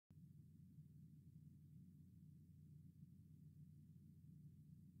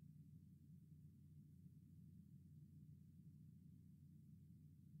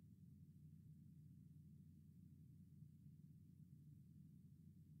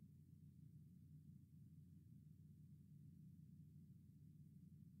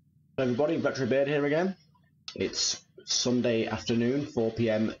Everybody, Retrobeard here again. It's Sunday afternoon, 4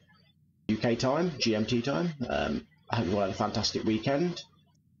 PM UK time, GMT time. I hope you all had a fantastic weekend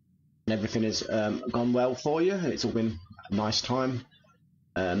and everything has gone well for you. It's all been a nice time.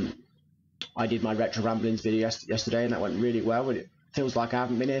 I did my Retro Ramblings video yesterday and that went really well. It feels like I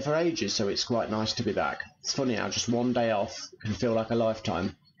haven't been here for ages, so it's quite nice to be back. It's funny how just one day off can feel like a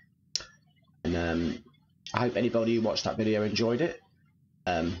lifetime. And I hope anybody who watched that video enjoyed it.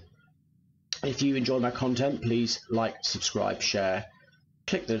 If you enjoy my content, please like, subscribe, share,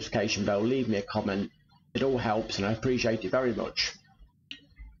 click the notification bell, leave me a comment. It all helps and I appreciate it very much.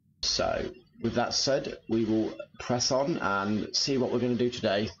 So with that said, we will press on and see what we're going to do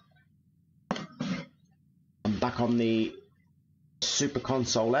today. I'm back on the Super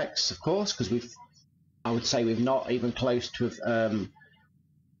Console X, of course, because I would say we've not even close to have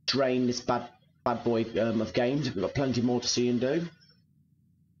drained this bad boy of games. We've got plenty more to see and do.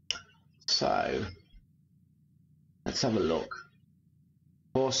 So let's have a look.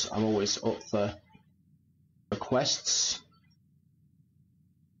 Of course, I'm always up for requests.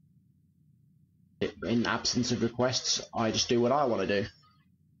 In absence of requests, I just do what I want to do.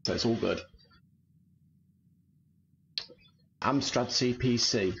 So it's all good. Amstrad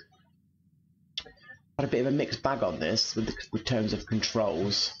CPC. Got a bit of a mixed bag on this with terms of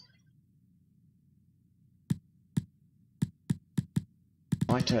controls.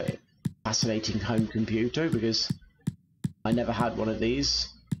 Quite a fascinating home computer because I never had one of these.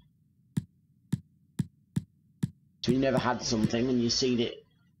 So you never had something and you've seen it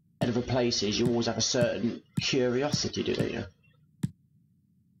at other places, you always have a certain curiosity, don't you?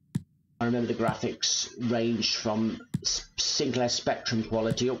 I remember the graphics ranged from Sinclair Spectrum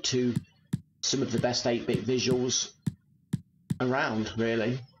quality up to some of the best 8-bit visuals around,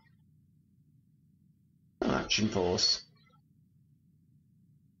 really. Oh, Action Force.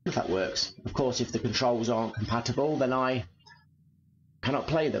 If that works. Of course, if the controls aren't compatible, then I cannot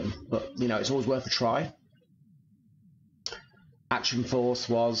play them, but you know, it's always worth a try. Action Force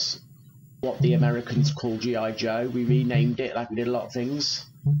was what the Americans call G.I. Joe. We renamed it like we did a lot of things.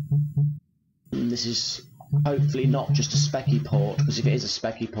 And this is hopefully not just a specky port, because if it is a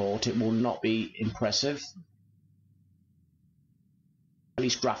specky port, it will not be impressive. At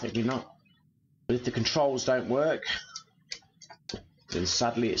least graphically not. But if the controls don't work, then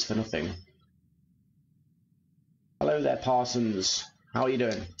sadly it's for nothing. Hello there, Parsons. How are you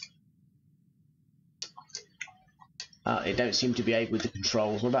doing? It don't seem to be able with the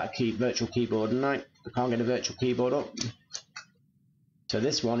controls. What about a virtual keyboard? No, I can't get a virtual keyboard up. So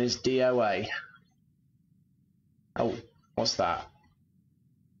this one is DOA. Oh, what's that?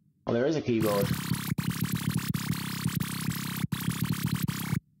 Oh, there is a keyboard.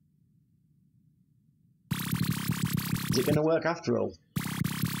 Is it going to work after all?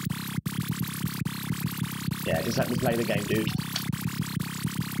 Yeah, just let me play the game, dude.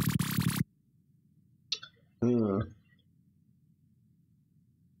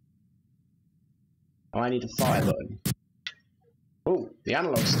 Oh, I need a fire button. Oh, the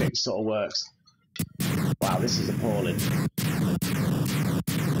analog stick sort of works. Wow, this is appalling.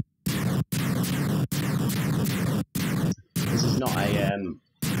 This is not a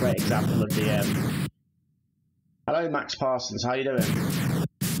great example of the... Hello, Max Parsons. How you doing?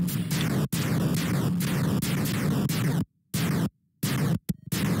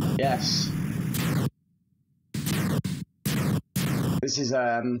 Yes. This is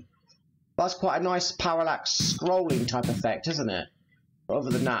that's quite a nice parallax scrolling type effect, isn't it? But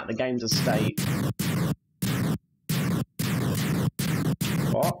other than that, the game's a state.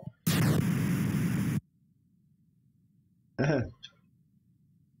 What?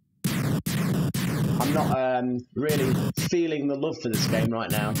 I'm not really feeling the love for this game right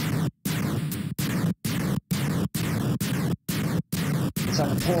now. It's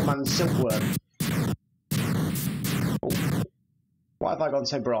like a poor man's silkworm. Oh. Why have I gone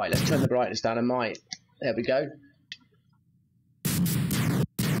so bright? Let's turn the brightness down and might. There we go.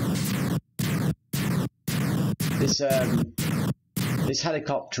 This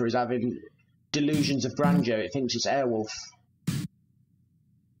helicopter is having delusions of grandeur. It thinks it's Airwolf.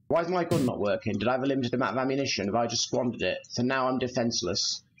 Why is my gun not working? Did I have a limited amount of ammunition? Have I just squandered it? So now I'm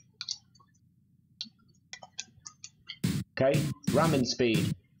defenseless. Okay, ramming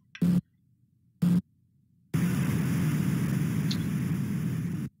speed.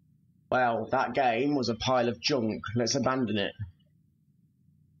 Well, that game was a pile of junk. Let's abandon it.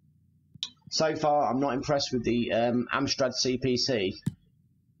 So far, I'm not impressed with the Amstrad CPC.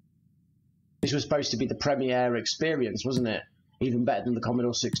 This was supposed to be the premiere experience, wasn't it? Even better than the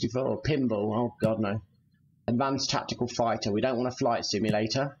Commodore 64. Pinball, oh god no. Advanced Tactical Fighter. We don't want a flight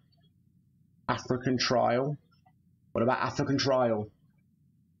simulator. African Trial. What about African Trial?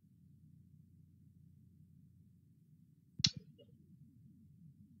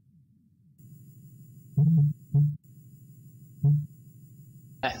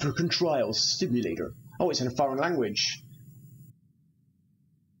 African Trial Simulator. Oh, it's in a foreign language.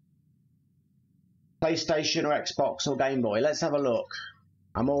 PlayStation or Xbox or Game Boy? Let's have a look.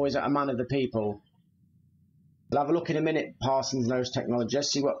 I'm always a man of the people. We'll have a look in a minute. Parsons knows technology.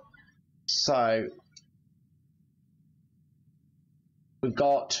 Let's see what. So we've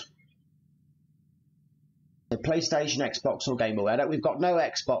got the PlayStation, Xbox, or Game Boy. We've got no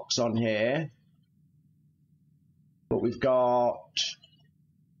Xbox on here, but we've got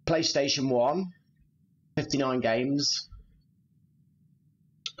PlayStation 1, 59 games.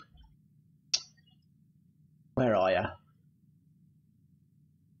 Where are you?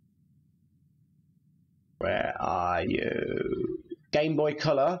 Where are you? Game Boy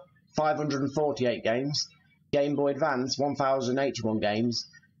Color, 548 games. Game Boy Advance, 1081 games.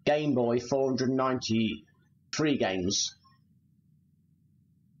 Game Boy, 493 games.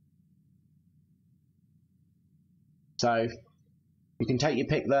 So you can take your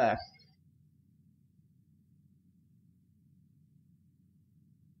pick there.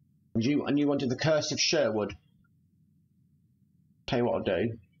 And you wanted the Curse of Sherwood. Tell you what I'll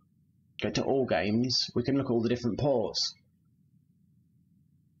do. Go to all games. We can look at all the different ports.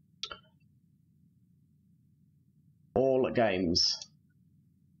 All games.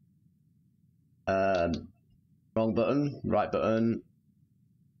 Wrong button. Right button.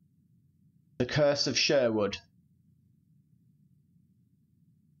 The Curse of Sherwood.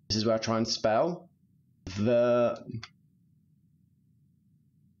 This is where I try and spell the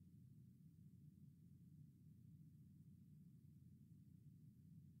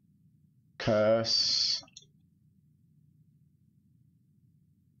Curse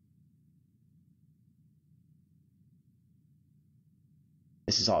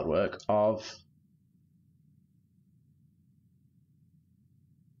this is hard work of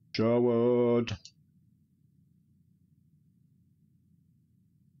Sherwood.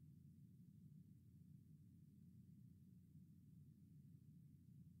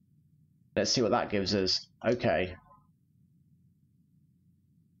 Let's see what that gives us. Okay.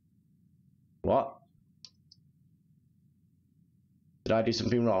 What? Did I do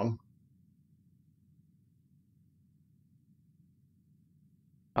something wrong?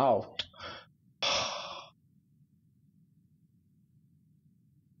 Oh.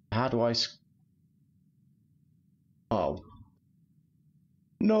 How do I... Oh.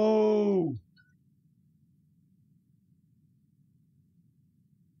 No!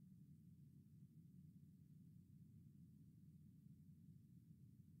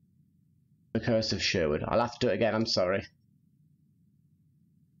 The Curse of Sherwood. I'll have to do it again, I'm sorry.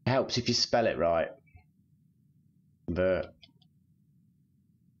 It helps if you spell it right. But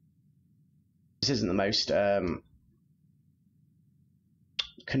this isn't the most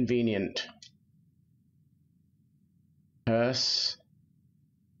convenient. Curse.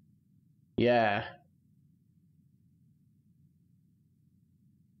 Yeah.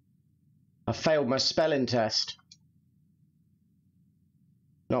 I failed my spelling test.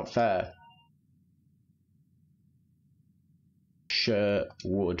 Not fair.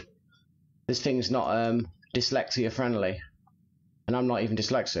 Sherwood. This thing's not dyslexia friendly, and I'm not even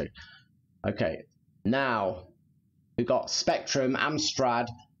dyslexic. Okay, now we've got Spectrum, Amstrad,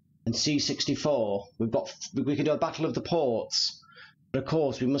 and C64. We can do a battle of the ports, but of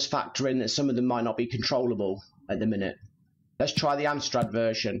course we must factor in that some of them might not be controllable at the minute. Let's try the Amstrad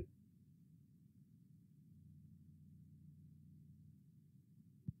version.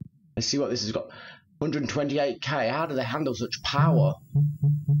 Let's see what this has got. 128k. How do they handle such power?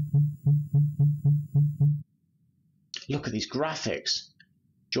 Look at these graphics.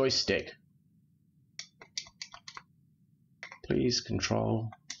 Joystick. Please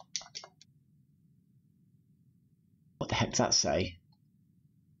control. What the heck does that say?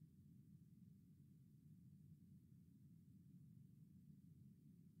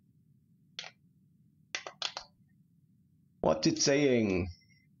 What's it saying?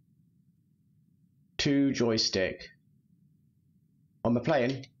 2 joystick. Am I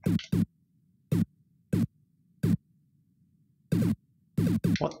playing?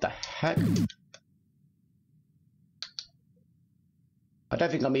 What the heck? I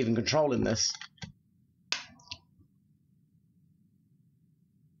don't think I'm even controlling this.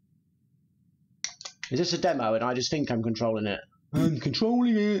 Is this a demo and I just think I'm controlling it? I'm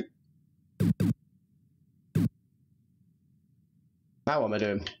controlling it. Now what am I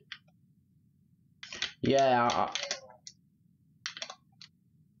doing? Yeah.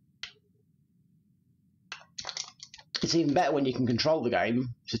 It's even better when you can control the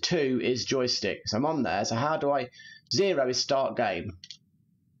game. So 2 is joystick. So I'm on there. So how do I... 0 is start game.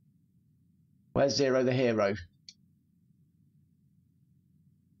 Where's 0 the hero?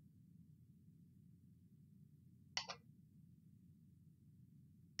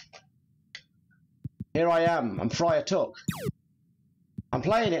 Here I am. I'm Friar Tuck. I'm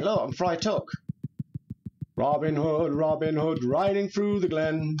playing it, look. I'm Friar Tuck. Robin Hood, riding through the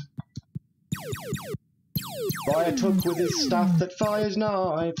glen. Friar Tuck with his staff that fires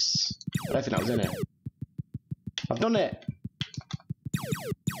knives. I don't think that was in it. I've done it.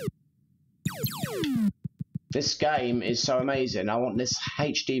 This game is so amazing. I want this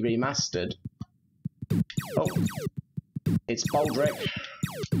HD remastered. Oh, it's Baldric.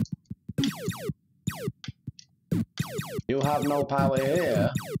 You have no power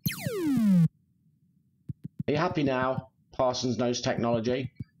here. Are you happy now, Parsons Knows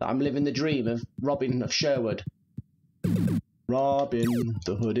Technology, that I'm living the dream of Robin of Sherwood? Robin,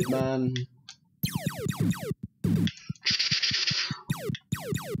 the hooded man.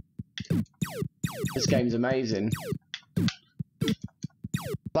 This game's amazing.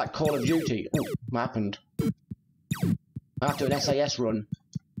 Like Call of Duty. Oh, what happened? After an SAS run.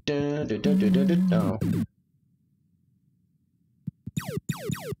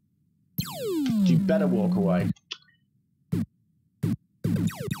 You better walk away.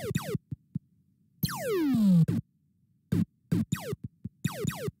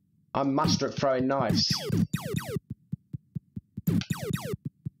 I'm master at throwing knives.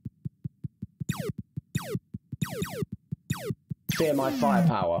 Fear my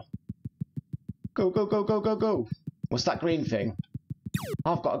firepower. Go, go, go, go, go, go. What's that green thing?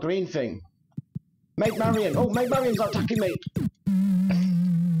 I've got a green thing. Maid Marian. Oh, Maid Marian's attacking me.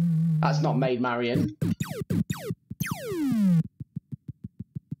 That's not Maid Marian.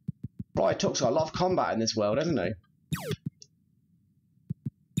 Friar Tuck's got a lot of combat in this world, hasn't he?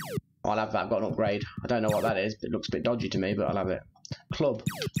 I'll have that. I've got an upgrade. I don't know what that is. It looks a bit dodgy to me, but I'll have it. Club.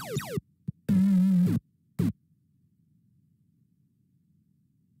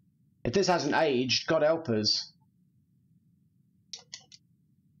 If this hasn't aged, God help us.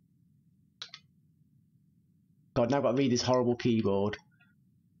 God, now I've got to read this horrible keyboard.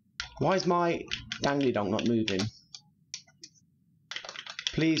 Why is my dangly dong not moving?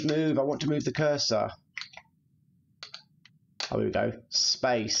 Please move. I want to move the cursor. Oh, here we go.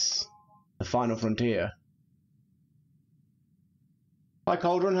 Space. The final frontier. Hi,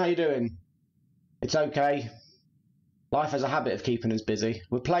 Cauldron. How you doing? It's okay. Life has a habit of keeping us busy.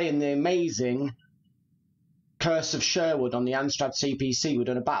 We're playing the amazing Curse of Sherwood on the Amstrad CPC. We're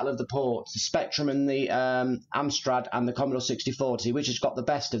doing a Battle of the Ports, the Spectrum and the Amstrad and the Commodore 64, to see which has got the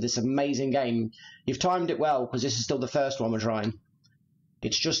best of this amazing game. You've timed it well, because this is still the first one we're trying.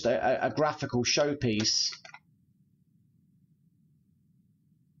 It's just a graphical showpiece.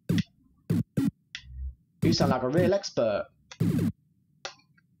 You sound like a real expert.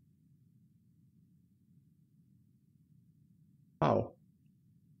 Oh.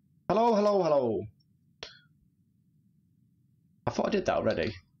 Hello, hello, hello. I thought I did that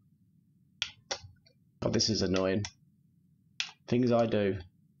already. God, this is annoying. Things I do.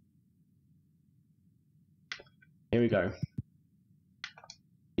 Here we go.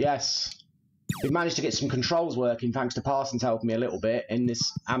 Yes. We've managed to get some controls working thanks to Parsons helping me a little bit in this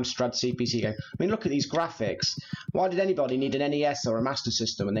Amstrad CPC game. I mean, look at these graphics. Why did anybody need an NES or a Master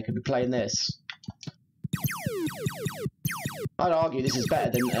System when they could be playing this? I'd argue this is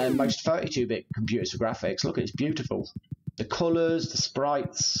better than most 32-bit computers for graphics. Look, it's beautiful. The colours, the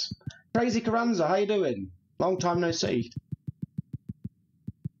sprites. Crazy Carranza, how you doing? Long time no see.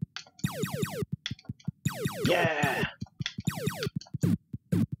 Yeah!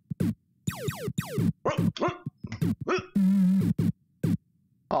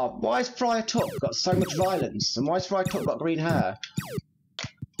 Oh, why has Friar Tuck got so much violence? And why has Friar Tuck got green hair?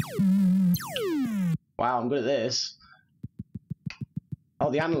 Wow, I'm good at this. Oh,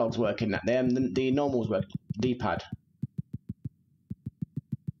 the analog's working. The normals work. D-pad.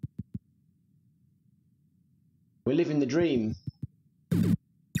 We're living the dream.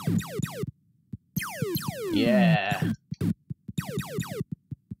 Yeah.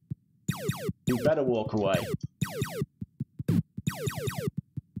 You better walk away.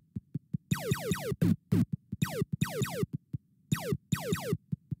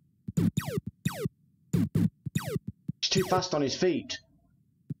 He's too fast on his feet.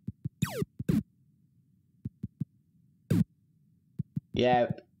 Yeah.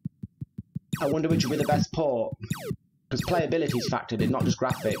 I wonder which will be the best port. Because playability is factored in, not just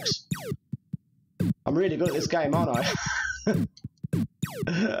graphics. I'm really good at this game, aren't I?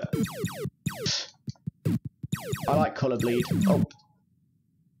 I like colour bleed. Oh.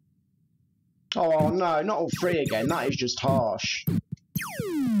 Oh no, not all three again. That is just harsh.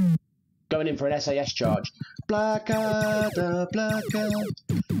 Going in for an SAS charge. Blackadder, Blackadder.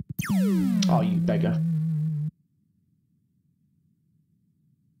 Oh, you beggar.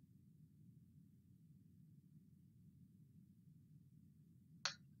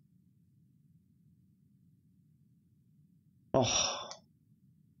 Oh.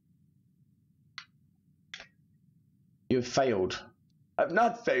 You have failed. I've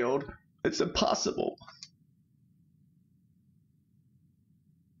not failed. It's impossible.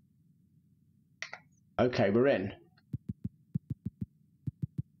 Okay, we're in.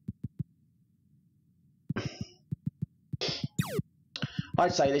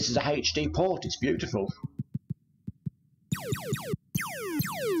 I'd say this is a HD port. It's beautiful.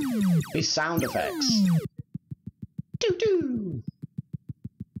 These sound effects. Doo-doo.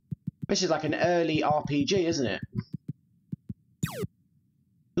 This is like an early RPG, isn't it?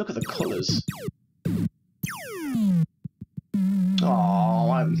 Look at the colours.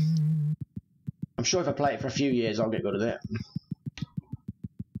 Oh, I'm sure if I play it for a few years, I'll get good at it.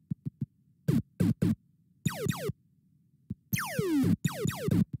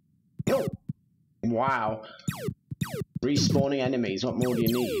 Oh, wow. Respawning enemies, what more do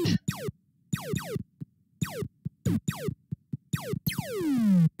you need?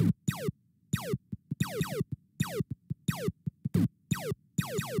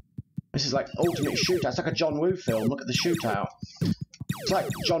 This is like ultimate shootout. It's like a John Woo film. Look at the shootout. It's like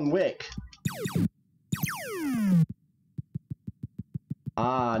John Wick.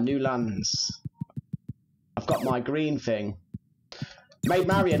 Ah, new lands. I've got my green thing. Maid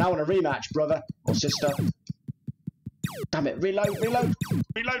Marian, I want a rematch, brother or sister. Damn it, reload, reload,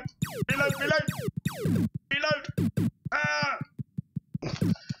 reload, reload, reload, reload. Ah!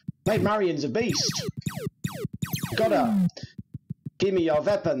 Maid Marian's a beast. Got her. Give me your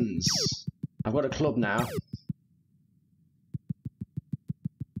weapons. I've got a club now.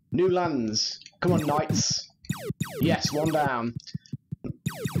 New lands. Come on, knights. Yes, one down.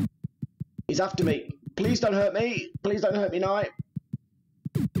 He's after me. Please don't hurt me. Please don't hurt me, knight.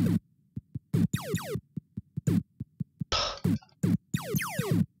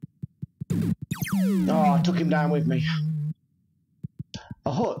 Oh, I took him down with me.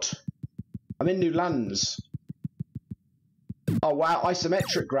 A hut. I'm in new lands. Oh wow,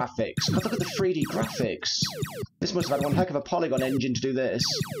 isometric graphics. God, look at the 3D graphics. This must have had one heck of a polygon engine to do this.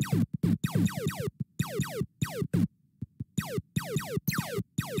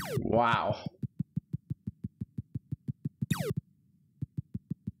 Wow.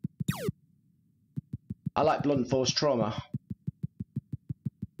 I like blunt force trauma.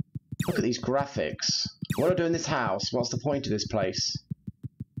 Look at these graphics. What do I do in this house? What's the point of this place?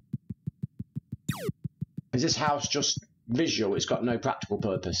 Is this house just visual? It's got no practical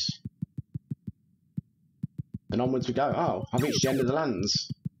purpose. And onwards we go. Oh, I've reached the end of the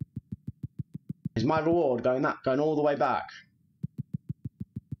lands. Is my reward going all the way back?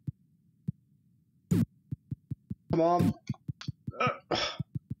 Come on.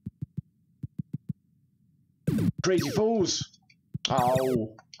 Crazy fools.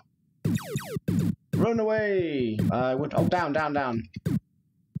 Oh. Run away. Oh, down, down, down.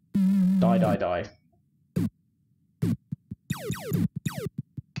 Die, die, die.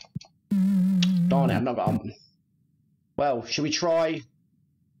 Darn it, I've not got Well, should we try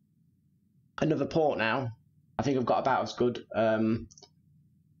another port now? I think I've got about as good.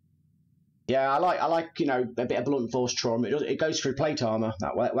 Yeah, I like, you know, a bit of blunt force trauma. It goes through plate armor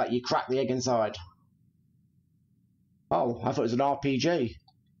that way. Like you crack the egg inside. Oh, I thought it was an RPG.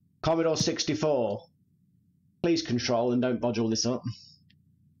 Commodore 64. Please control and don't bodge all this up.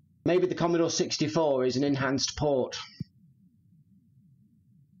 Maybe the Commodore 64 is an enhanced port.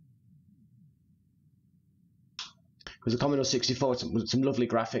 Because the Commodore 64 had some lovely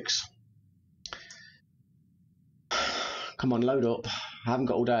graphics. Come on, load up. I haven't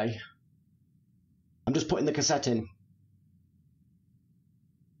got all day. I'm just putting the cassette in.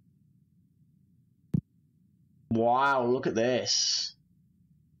 Wow, look at this.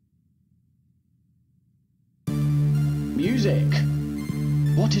 Music.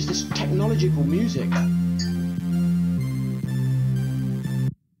 What is this technological music?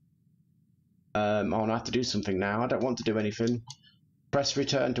 I'm gonna have to do something now. I don't want to do anything. Press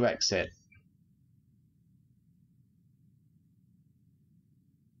return to exit.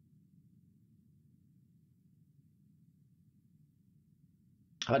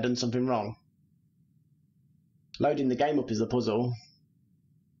 Have I done something wrong? Loading the game up is the puzzle.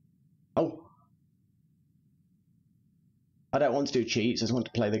 Oh. I don't want to do cheats, I just want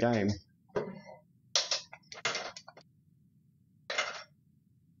to play the game.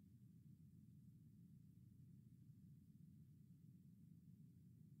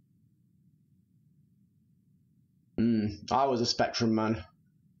 I was a Spectrum man.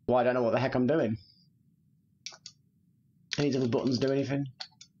 Well, I don't know what the heck I'm doing. Any other buttons do anything?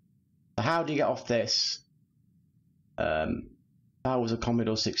 So how do you get off this? If I was a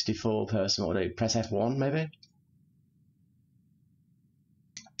Commodore 64 person, what would I do? Press F1 maybe?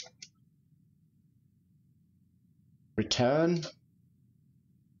 Return.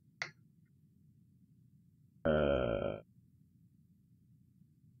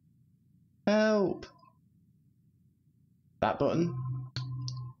 Help. That button.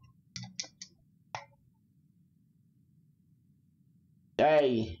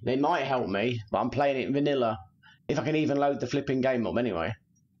 Hey, they might help me, but I'm playing it vanilla. If I can even load the flipping game up anyway.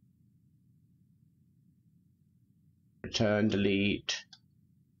 Return, delete,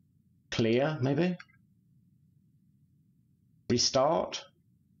 clear, maybe? Restart.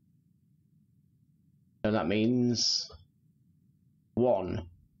 And that means 1.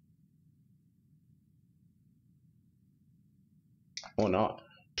 Or not.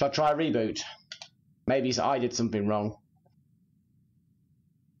 Shall I try a reboot? Maybe I did something wrong.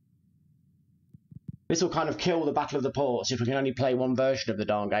 This will kind of kill the Battle of the Ports if we can only play one version of the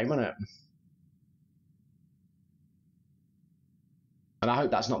darn game, won't it? And I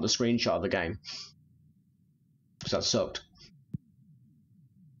hope that's not the screenshot of the game. Because that sucked.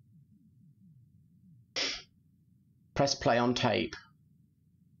 Press play on tape.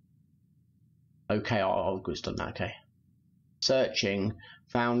 Okay, I'll just done that, okay. Searching,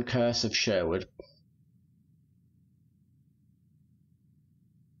 found Curse of Sherwood.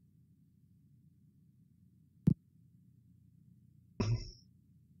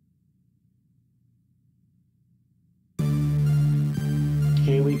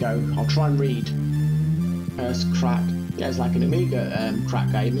 Here we go. I'll try and read. Curse crack. Yeah, it's like an Amiga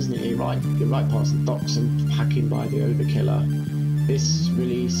crack game, isn't it? You're right past the docks and hacking by the Overkiller. This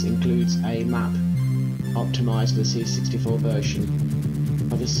release includes a map optimised for the C64 version.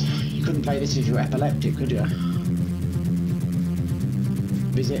 Oh, you couldn't play this if you were epileptic, could you?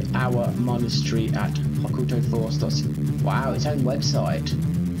 Visit our monastery at Hokuto Force. Wow, its own website.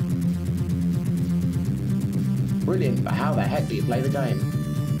 Brilliant, but how the heck do you play the game?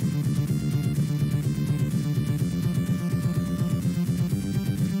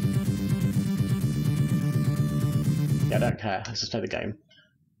 Yeah, I don't care, let's just play the game.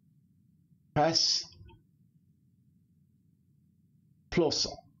 Press plus.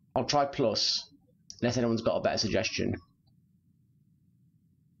 I'll try plus, unless anyone's got a better suggestion.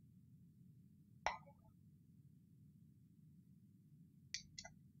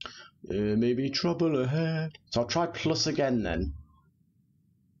 There may be trouble ahead. So I'll try plus again then.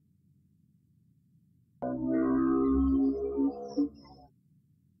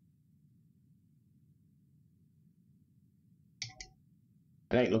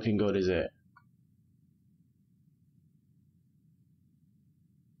 It ain't looking good, is it?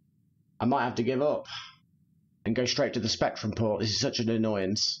 I might have to give up and go straight to the Spectrum port. This is such an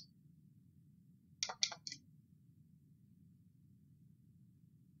annoyance.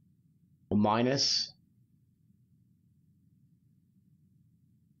 Or minus.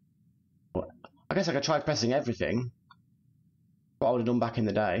 Well, I guess I could try pressing everything. What I would have done back in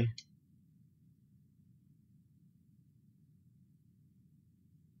the day.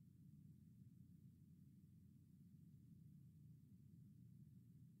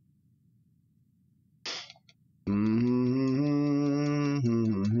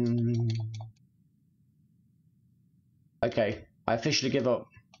 Okay, I officially give up.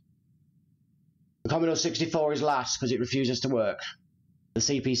 The Commodore 64 is last because it refuses to work. The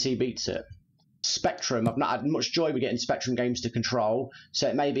CPC beats it. Spectrum, I've not had much joy with getting Spectrum games to control, so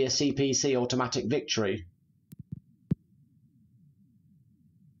it may be a CPC automatic victory.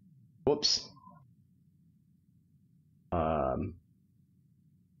 Whoops.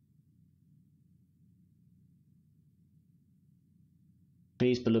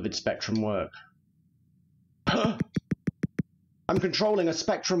 Please, beloved Spectrum, work. I'm controlling a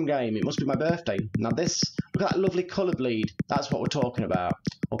Spectrum game. It must be my birthday. Now this, look at that lovely colour bleed. That's what we're talking about.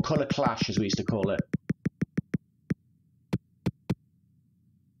 Or colour clash, as we used to call it.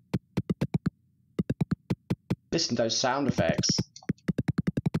 Listen to those sound effects.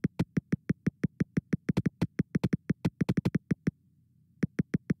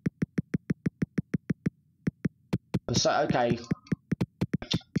 So, okay.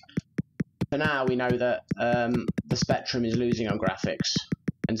 For now, we know that the Spectrum is losing on graphics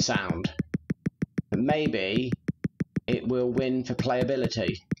and sound. But maybe it will win for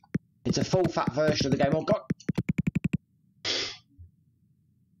playability. It's a full fat version of the game. Oh god!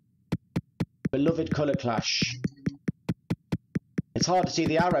 Beloved colour clash. It's hard to see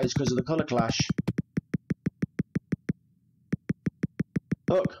the arrows because of the colour clash.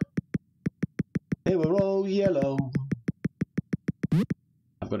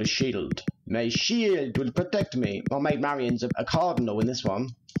 got a shield. My shield will protect me. I made Marion's a cardinal in this one.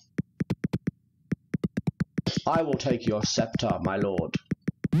 I will take your scepter, my lord.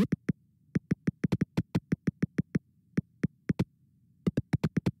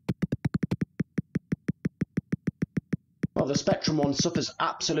 Well, the Spectrum one suffers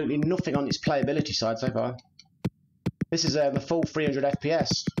absolutely nothing on its playability side so far. This is a full 300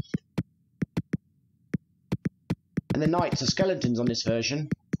 FPS. And the knights are skeletons on this version.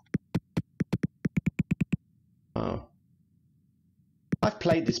 Oh. I've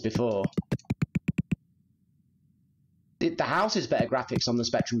played this before. The house is better graphics on the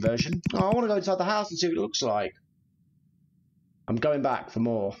Spectrum version. Oh, I want to go inside the house and see what it looks like. I'm going back for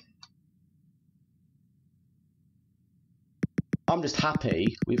more. I'm just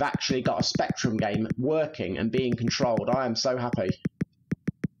happy we've actually got a Spectrum game working and being controlled. I am so happy.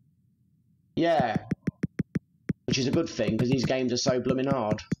 Yeah. Which is a good thing, because these games are so blooming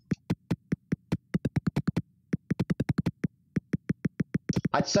hard.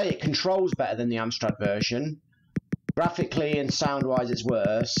 I'd say it controls better than the Amstrad version. Graphically and sound-wise it's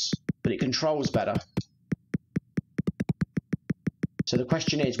worse, but it controls better. So the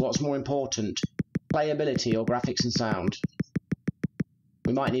question is, what's more important? Playability or graphics and sound?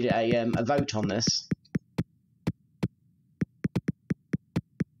 We might need a vote on this.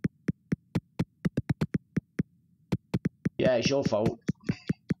 Yeah, it's your fault.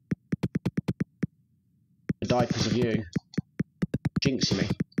 I died because of you. Jinxing me.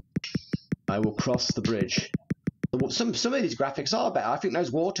 I will cross the bridge. Some of these graphics are better. I think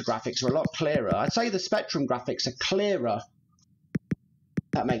those water graphics are a lot clearer. I'd say the Spectrum graphics are clearer.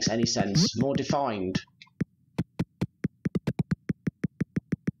 If that makes any sense. More defined.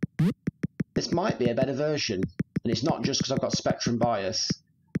 This might be a better version. And it's not just because I've got Spectrum bias.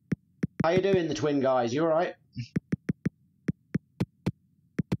 How you doing, the twin guys? You alright?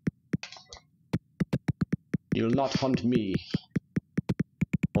 You'll not hunt me.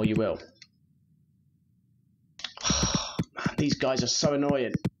 Or you will. Man, these guys are so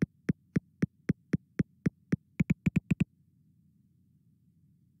annoying.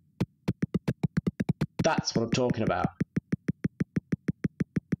 That's what I'm talking about.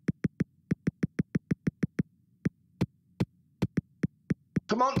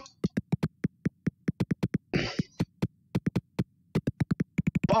 Come on!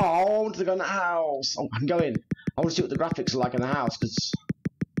 Oh, I want to go in the house. Oh, I'm going. I want to see what the graphics are like in the house, because...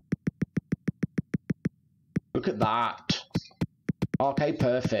 Look at that. Okay,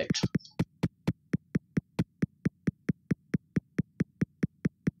 perfect.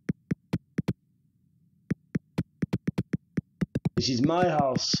 This is my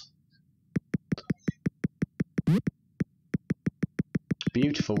house.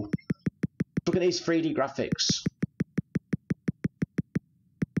 Beautiful. Look at these 3D graphics.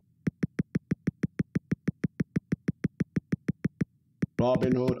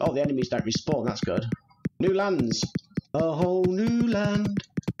 Robin Hood. Oh, the enemies don't respawn. That's good. New lands. A whole new land.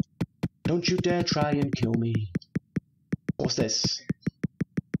 Don't you dare try and kill me. What's this?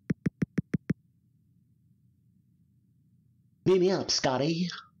 Beam me up, Scotty.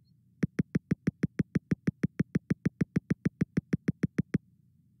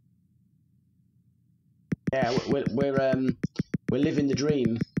 Yeah, we're living the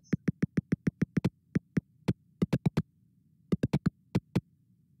dream.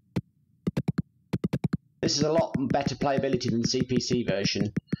 This is a lot better playability than the CPC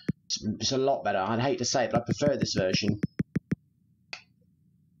version. It's a lot better. I'd hate to say it, but I prefer this version.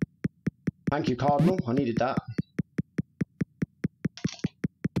 Thank you, Cardinal. I needed that.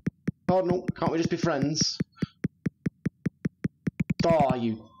 Cardinal, can't we just be friends? Oh,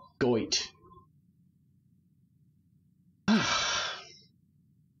 you goit.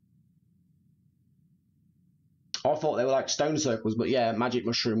 I thought they were like stone circles, but yeah, magic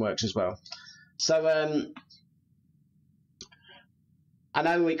mushroom works as well. So I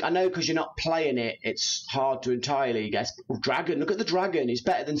know because you're not playing it, it's hard to entirely guess. Oh, dragon, look at the dragon. He's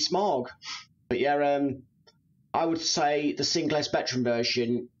better than Smog. But yeah, I would say the Sinclair Spectrum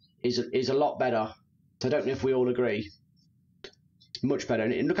version is a lot better. So I don't know if we all agree. It's much better,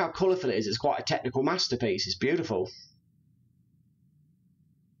 and look how colourful it is. It's quite a technical masterpiece. It's beautiful.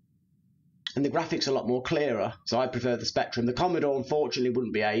 And the graphics are a lot more clearer, so I prefer the Spectrum. The Commodore, unfortunately,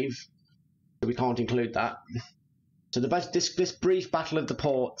 wouldn't behave, so we can't include that. So this brief battle of the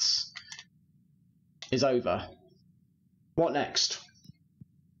ports is over. What next?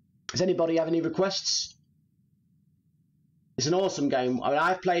 Does anybody have any requests? It's an awesome game. I mean,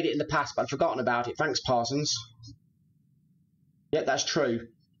 I've played it in the past, but I've forgotten about it. Thanks, Parsons. Yep, that's true.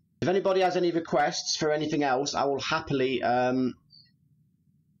 If anybody has any requests for anything else, I will happily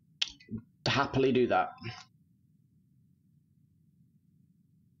happily do that.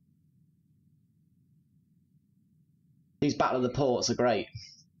 These Battle of the Ports are great.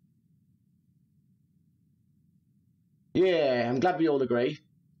 Yeah, I'm glad we all agree.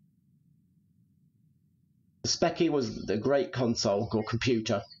 The Speccy was the great console or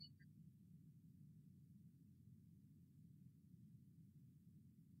computer.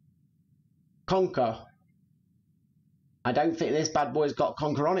 Conquer. I don't think this bad boy's got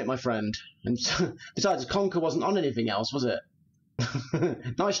Conquer on it, my friend. And besides, Conquer wasn't on anything else, was it?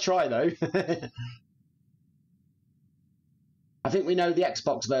 Nice try, though. I think we know the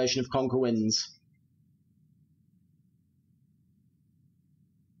Xbox version of Conquer wins.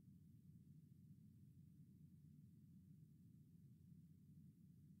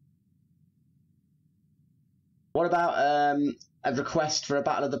 What about a request for a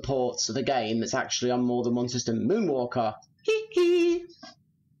Battle of the Ports of a game that's actually on more than one system? Moonwalker. Hee hee.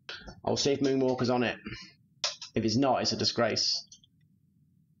 I'll see if Moonwalker's on it. If it's not, it's a disgrace.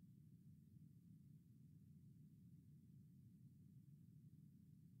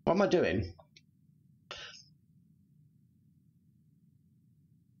 What am I doing?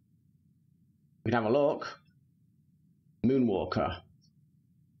 We can have a look. Moonwalker.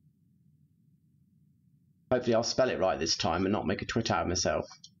 Hopefully I'll spell it right this time and not make a twit out of myself.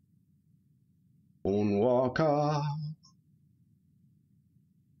 Moonwalker.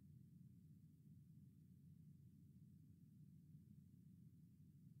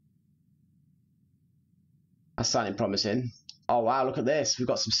 That's sounding promising. Oh wow, look at this. We've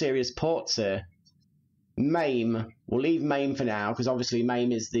got some serious ports here. MAME. We'll leave MAME for now, because obviously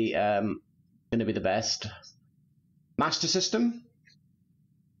MAME is the going to be the best. Master System.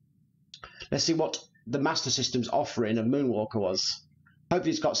 Let's see what the Master System's offering of Moonwalker was.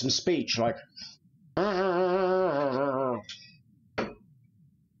 Hopefully it's got some speech like... Look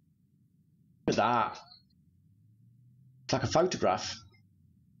at that. It's like a photograph.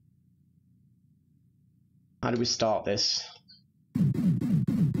 How do we start this?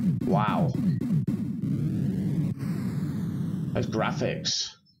 Wow. Those graphics.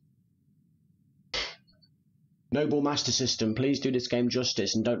 Noble Master System, please do this game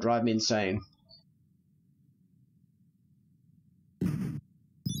justice and don't drive me insane.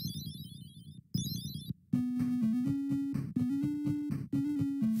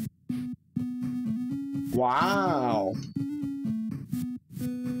 Wow.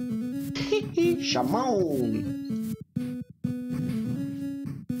 Shamon.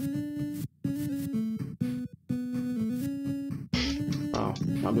 Oh,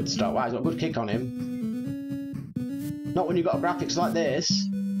 a good start. Wow, he's got a good kick on him. Not when you've got graphics like this.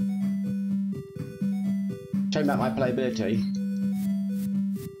 Talking about my playability.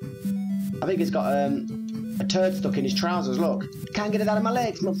 I think he's got a turd stuck in his trousers, look. Can't get it out of my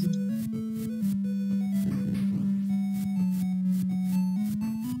legs, look.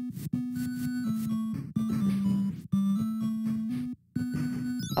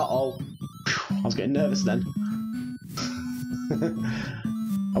 Uh-oh. I was getting nervous then.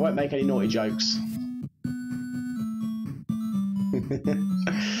 I won't make any naughty jokes.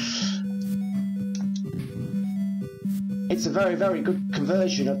 It's a very, very good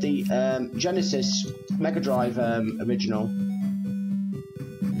conversion of the Genesis Mega Drive original.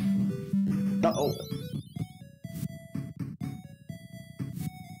 Uh-oh.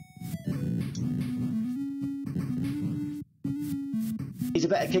 He's a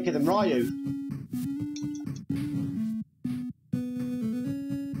better kicker than Ryu.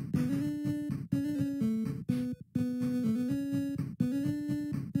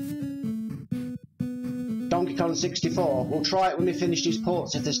 Donkey Kong 64. We'll try it when we finish these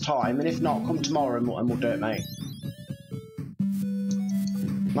ports if there's time, and if not, come tomorrow and we'll do it, mate.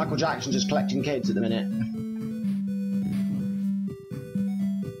 Michael Jackson's just collecting kids at the minute.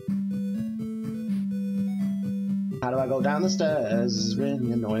 How do I go down the stairs? This is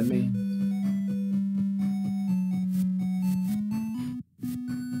really annoying me.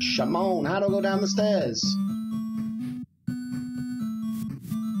 Shamon, how do I go down the stairs?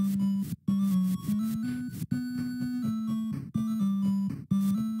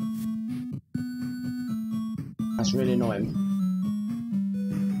 That's really annoying.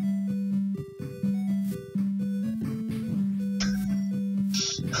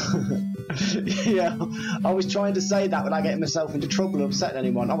 Yeah, I was trying to say that without getting myself into trouble or upsetting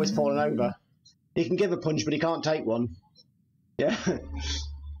anyone. I was falling over. He can give a punch, but he can't take one. Yeah.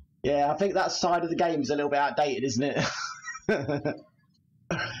 Yeah, I think that side of the game is a little bit outdated, isn't it?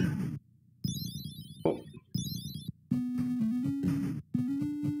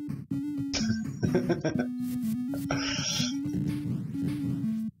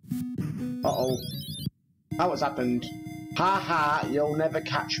 Uh-oh. That what's happened. Ha ha, you'll never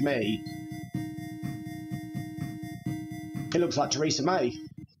catch me. It looks like Theresa May.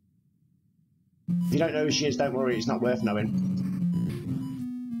 If you don't know who she is, don't worry, it's not worth knowing.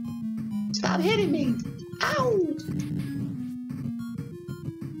 Stop hitting me! Ow!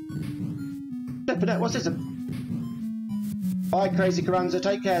 What's this? Bye, Crazy Carranza.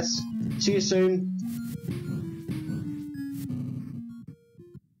 Take care. See you soon.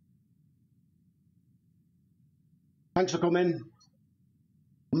 Thanks for coming.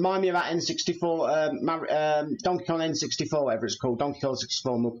 Remind me about N64, Donkey Kong N64, whatever it's called. Donkey Kong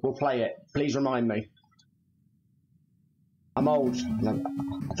 64, and we'll play it. Please remind me. I'm old, and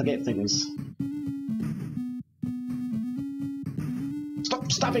I forget things.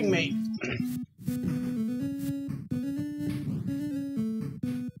 Stop stabbing me!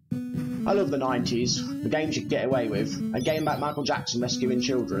 I love the 90s, the games you could get away with. A game about Michael Jackson rescuing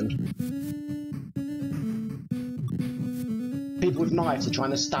children. People with knives are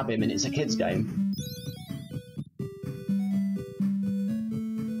trying to stab him and it's a kid's game.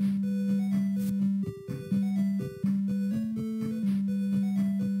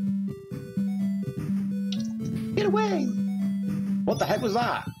 Get away! What the heck was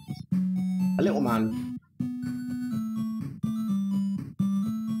that? A little man.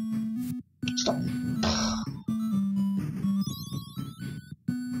 Stop.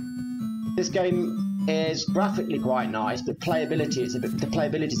 This game is graphically quite nice, but the playability is a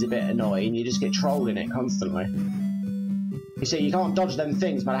bit annoying. You just get trolled in it constantly. You see, you can't dodge them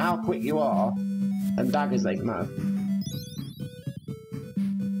things, no matter how quick you are. Them daggers they come out.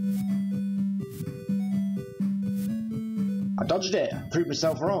 I dodged it. Proved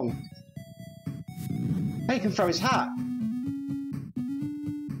myself wrong. Hey, he can throw his hat.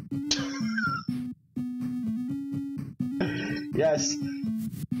 Yes.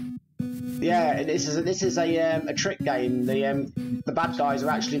 Yeah, this is a trick game. The bad guys are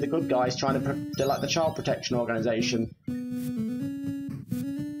actually the good guys trying to they're like the child protection organisation.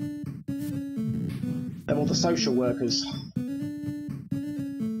 They're all the social workers.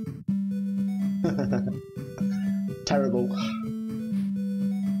 Terrible.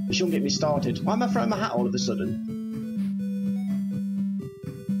 You shouldn't get me started. Why am I throwing my hat all of a sudden?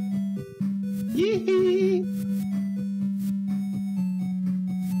 Yee-hee!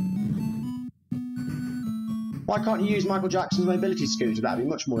 Why can't you use Michael Jackson's mobility scooter? That'd be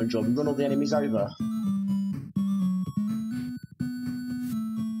much more enjoyable. Run all the enemies over.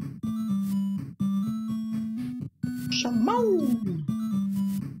 Shimon!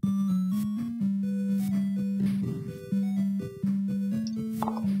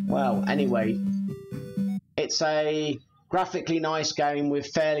 Well, anyway, it's a graphically nice game with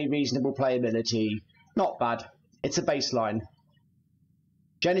fairly reasonable playability. Not bad. It's a baseline.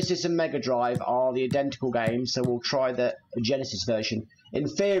 Genesis and Mega Drive are the identical games, so we'll try the Genesis version. In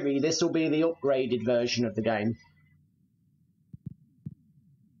theory, this will be the upgraded version of the game.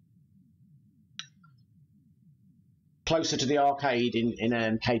 Closer to the arcade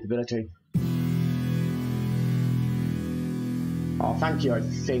in capability. Oh, thank you, I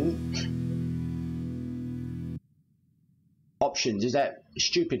think. Options, is that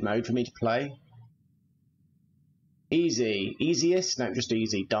stupid mode for me to play? Easy. Easiest? No, just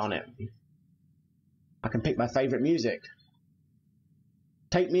easy. Darn it. I can pick my favourite music.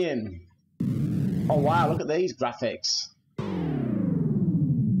 Take me in. Oh wow, look at these graphics.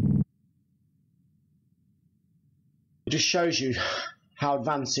 It just shows you how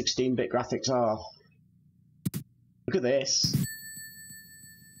advanced 16-bit graphics are. Look at this.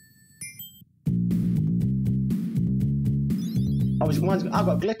 I've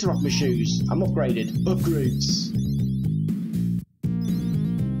got glitter off my shoes. I'm upgraded. Upgrades.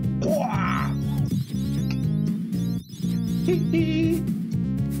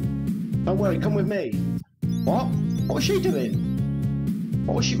 Don't worry, come with me. What? What was she doing?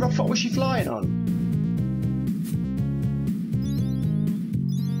 What was she flying on?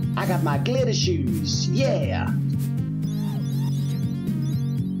 I got my glitter shoes. Yeah.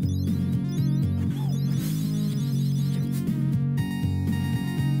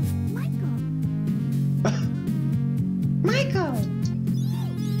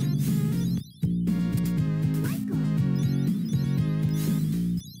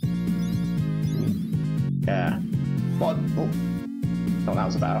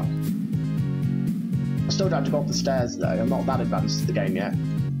 About. I still don't have to go up the stairs though, I'm not that advanced to the game yet.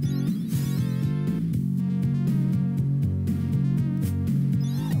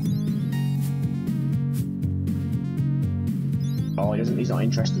 Oh, he's not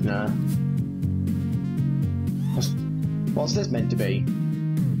interested now. What's this meant to be?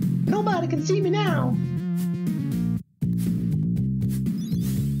 Nobody can see me now.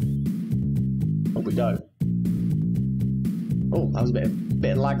 Up we go. Oh, that was a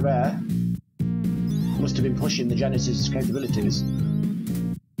bit of lag there. Must have been pushing the Genesis capabilities.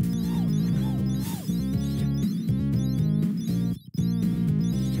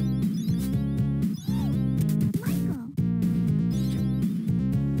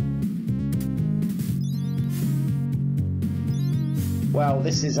 Well,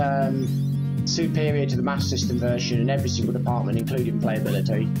 this is superior to the Master System version in every single department, including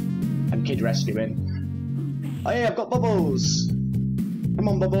playability and kid rescuing. Oh yeah, I've got Bubbles! Come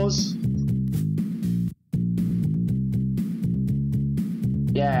on, Bubbles!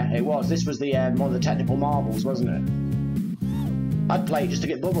 Yeah, it was. This was the one of the technical marvels, wasn't it? I'd play it just to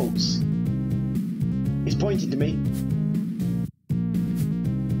get Bubbles. He's pointing to me.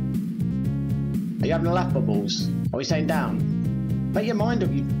 Are you having a laugh, Bubbles? Or are you saying down? Make your mind up,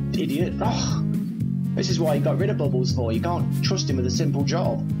 you idiot. Oh, this is why you got rid of Bubbles for. You can't trust him with a simple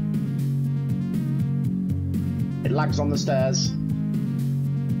job. It lags on the stairs.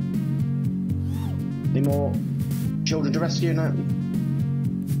 Any more children to rescue now?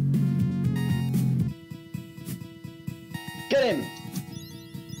 Get him!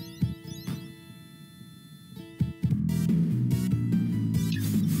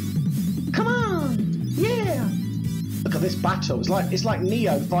 Come on! Yeah! Look at this battle. It's like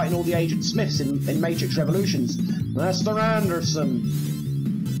Neo fighting all the Agent Smiths in Matrix Revolutions. Master Anderson.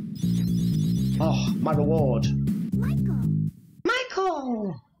 Oh, my reward.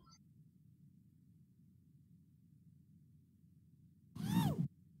 Michael!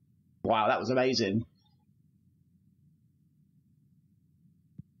 Wow, that was amazing.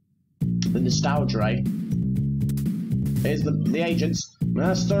 The nostalgia, eh? Here's the agents.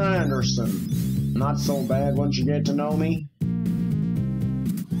 Master Anderson. Not so bad once you get to know me.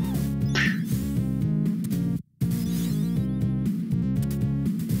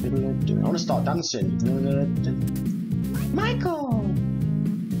 I want to start dancing. Michael!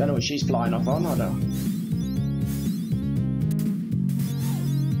 Don't know what she's flying off on, I don't.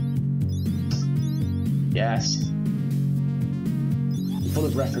 Yes. Full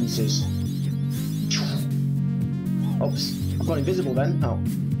of references. Oops, I've gone invisible then. Oh.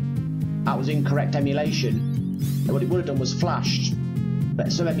 That was incorrect emulation. And what it would have done was flashed.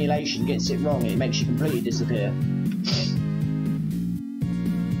 But some emulation gets it wrong and it makes you completely disappear.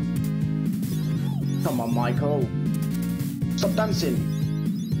 Come on, Michael. Stop dancing.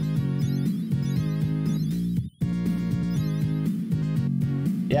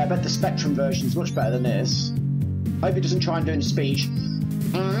 Yeah, I bet the Spectrum version's much better than this. Hope it doesn't try and do a speech.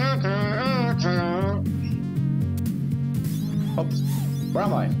 Oops. Where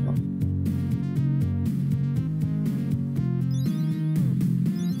am I? Oh.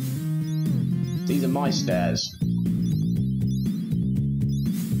 These are my stairs.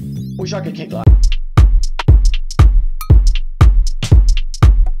 Wish I could kick like.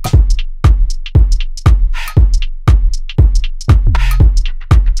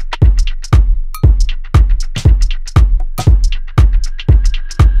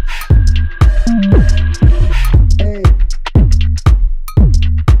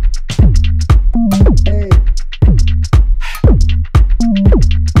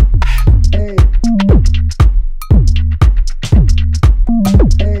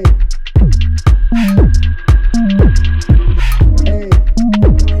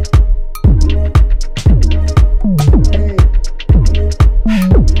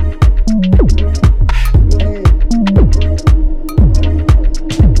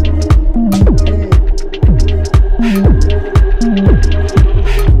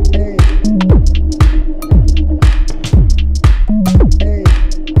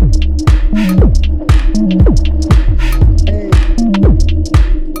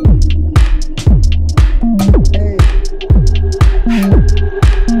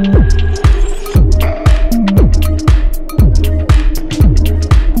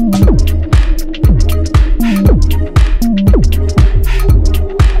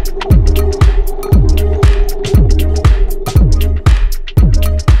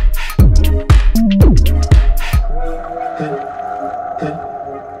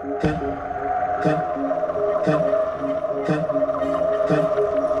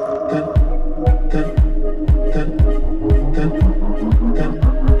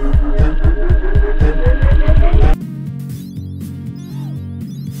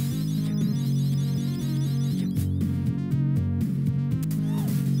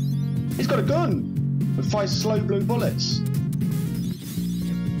 He's got a gun with 5 slow blue bullets.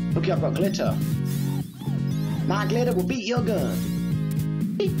 Look, I've got glitter. My glitter will beat your gun.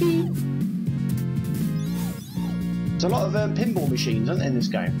 There's a lot of pinball machines, aren't there, in this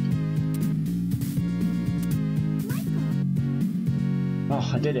game?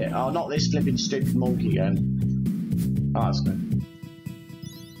 Oh, I did it. Oh, not this flipping stupid monkey again. Oh, that's good.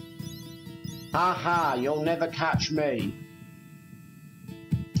 Haha, you'll never catch me.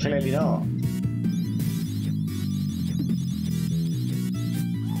 Clearly not.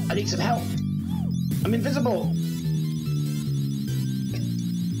 I need some help. I'm invisible.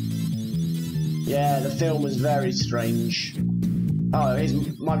 Yeah, the film was very strange. Oh, here's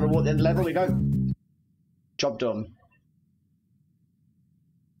my reward at the end of the level. We go. Job done.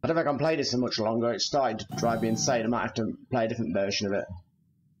 I don't think I can play this for much longer. It's starting to drive me insane. I might have to play a different version of it.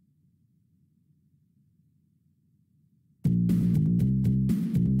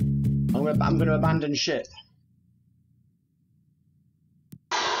 I'm gonna abandon ship.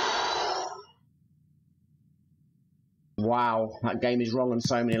 Wow, that game is wrong on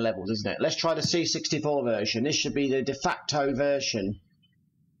so many levels, isn't it? Let's try the C64 version. This should be the de facto version.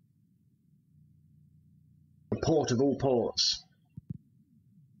 The port of all ports.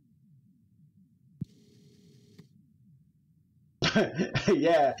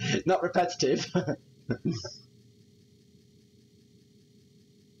 Yeah, not repetitive.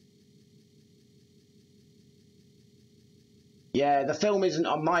 Yeah, the film isn't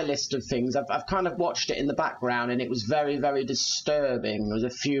on my list of things. I've kind of watched it in the background, and it was very, very disturbing. There was a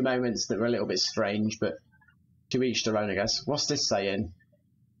few moments that were a little bit strange, but to each their own, I guess. What's this saying?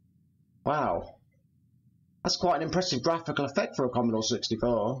 Wow. That's quite an impressive graphical effect for a Commodore 64.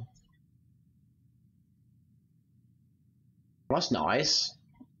 Well, that's nice.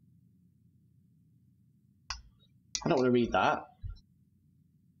 I don't want to read that.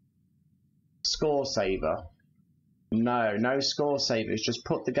 Score saver. No, no score savers. Just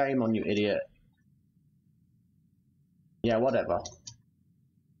put the game on, you idiot. Yeah, whatever.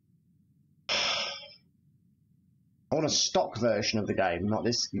 I want a stock version of the game, not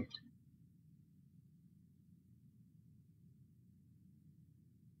this.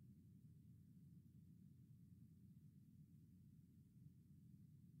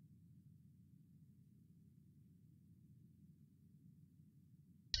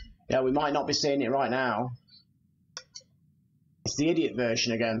 Yeah, we might not be seeing it right now. It's the idiot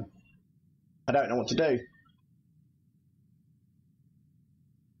version again. I don't know what to do.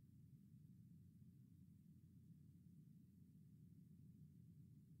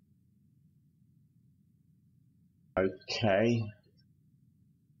 Okay.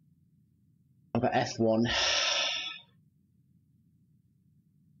 I've got F1.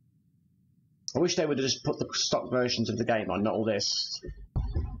 I wish they would have just put the stock versions of the game on, not all this.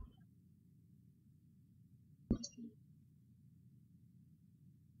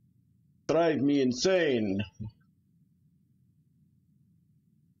 Drive me insane.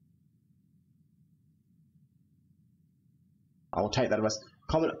 I'll take that rest.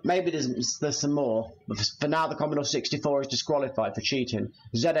 Maybe there's some more. But for now, the Commodore 64 is disqualified for cheating.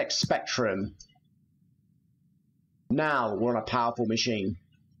 ZX Spectrum. Now we're on a powerful machine.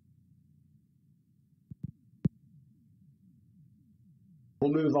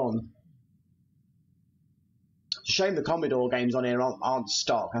 We'll move on. It's a shame the Commodore games on here aren't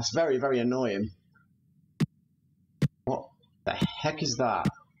stock. That's very, very annoying. What the heck is that?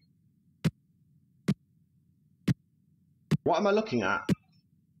 What am I looking at?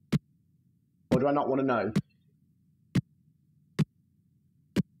 Or do I not want to know?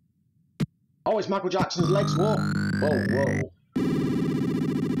 Oh, it's Michael Jackson's legs. Whoa. Whoa, whoa.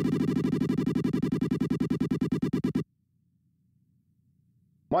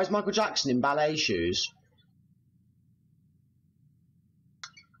 Why is Michael Jackson in ballet shoes?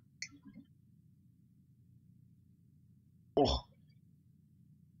 Oh.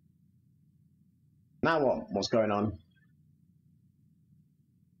 Now what? What's going on?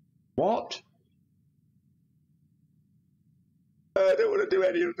 What? I don't want to do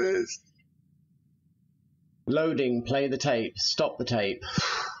any of this. Loading, play the tape, stop the tape.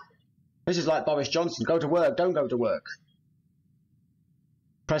 This is like Boris Johnson. Go to work, don't go to work.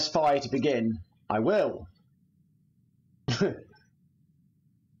 Press fire to begin. I will.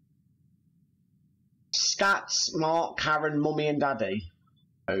 Scats, Mark, Karen, Mummy and Daddy.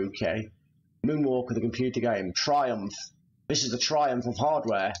 Okay. Moonwalker, the computer game. Triumph. This is the triumph of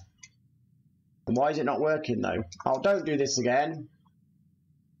hardware. And why is it not working though? Oh, don't do this again.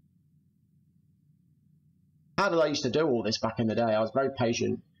 How did I used to do all this back in the day? I was very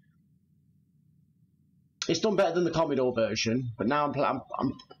patient. It's done better than the Commodore version, but now I'm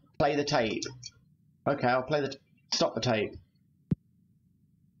play the tape. Okay, I'll play the stop the tape.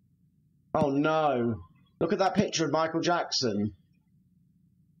 Oh no! Look at that picture of Michael Jackson.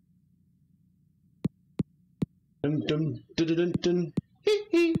 Dun dun dun dun dun dun. Hee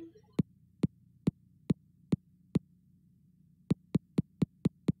hee.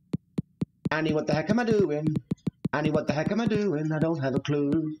 Annie, what the heck am I doing? Annie, what the heck am I doing? I don't have a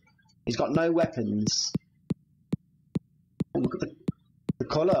clue. He's got no weapons. Oh, look at the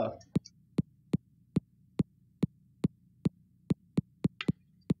colour.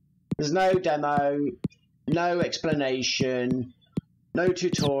 There's no demo, no explanation, no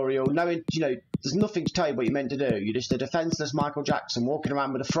tutorial, no, there's nothing to tell you what you're meant to do. You're just a defenseless Michael Jackson walking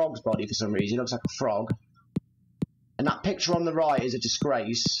around with a frog's body for some reason. He looks like a frog. And that picture on the right is a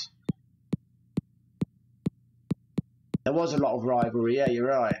disgrace. There was a lot of rivalry, yeah, you're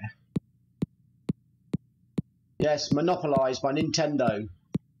right. Yes, monopolised by Nintendo.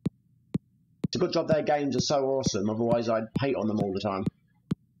 It's a good job their games are so awesome, otherwise I'd hate on them all the time.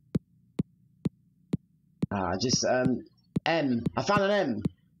 M. I found an M.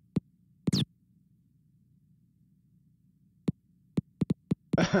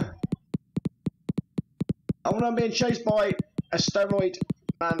 I'm being chased by a steroid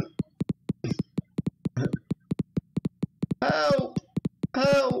man. Help!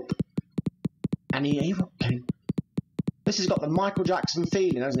 Help! And this has got the Michael Jackson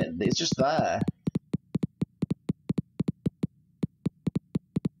feeling, hasn't it? It's just there.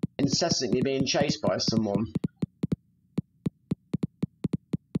 Incessantly being chased by someone.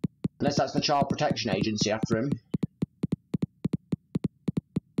 Unless that's the Child Protection Agency after him.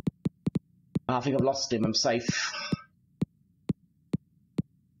 I think I've lost him, I'm safe.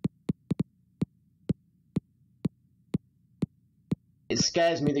 It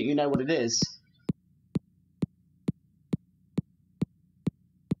scares me that you know what it is.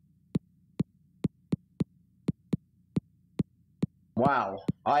 Wow,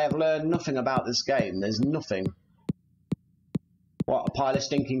 I have learned nothing about this game. There's nothing. What, a pile of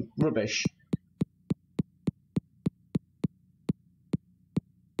stinking rubbish.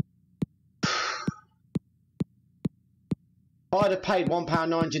 If I'd have paid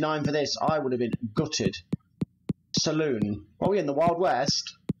 £1.99 for this, I would have been gutted. Saloon. Are we in the Wild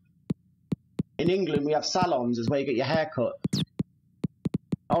West? In England, we have salons, is where you get your hair cut.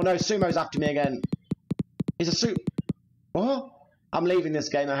 Oh no, Sumo's after me again. He's a What? I'm leaving this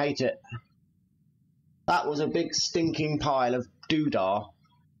game, I hate it. That was a big stinking pile of doodah.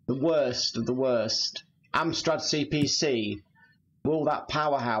 The worst of the worst. Amstrad CPC. Will that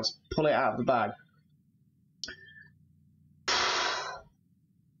powerhouse pull it out of the bag?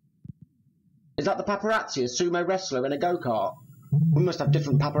 Is that the paparazzi, a sumo wrestler in a go-kart? We must have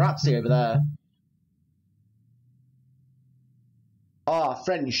different paparazzi over there. Ah,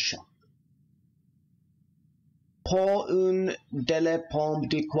 French. Pour une de la pompe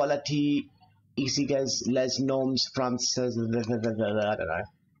de qualité exiges les normes françaises. I don't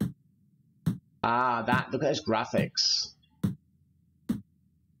know. Ah, that. Look at those graphics.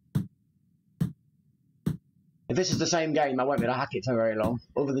 If this is the same game, I won't be able to hack it for very long,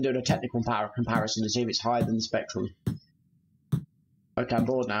 other than doing a technical comparison to see if it's higher than the Spectrum. Okay, I'm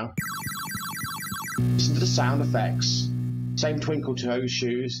bored now. Listen to the sound effects. Same twinkle toe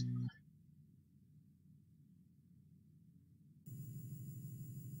shoes.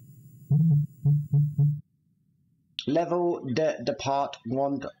 Level de part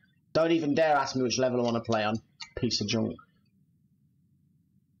 1. Don't even dare ask me which level I want to play on. Piece of junk.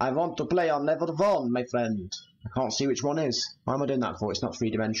 I want to play on level 1, my friend. I can't see which one is. Why am I doing that for? It's not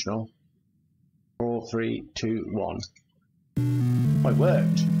three-dimensional. 4, 3, 2, 1. Oh, it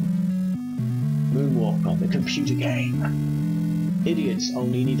worked. Moonwalk on the computer game. Idiots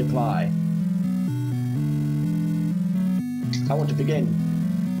only need apply. I want to begin.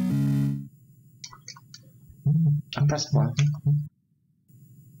 I pressed 1.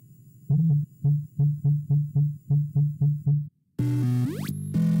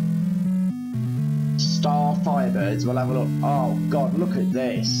 Star Firebirds, we'll have a look. Oh god, look at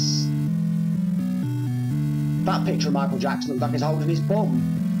this. That picture of Michael Jackson looks like he's holding his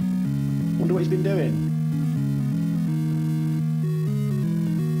bum. Wonder what he's been doing.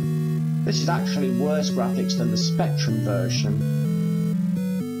 This is actually worse graphics than the Spectrum version.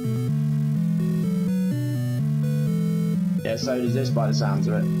 Yeah, so does this by the sounds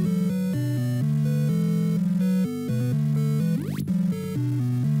of it.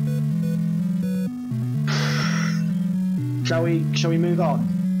 Shall we move on?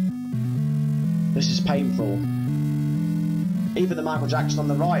 This is painful. Even the Michael Jackson on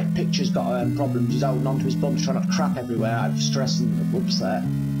the right picture's got problems. He's holding onto his bum to try not to crap everywhere out of stress and upset.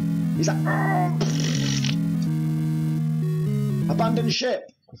 He's like, oh! Abandon ship.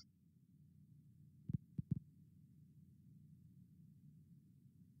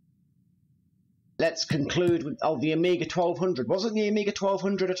 let's conclude with the Amiga 1200. Wasn't the Amiga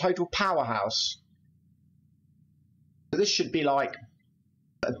 1200 a total powerhouse? So this should be like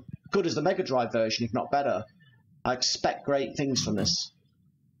as good as the Mega Drive version, if not better. I expect great things from this,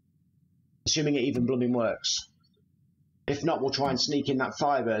 assuming it even blooming works. If not, we'll try and sneak in that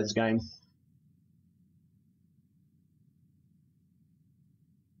Firebirds game.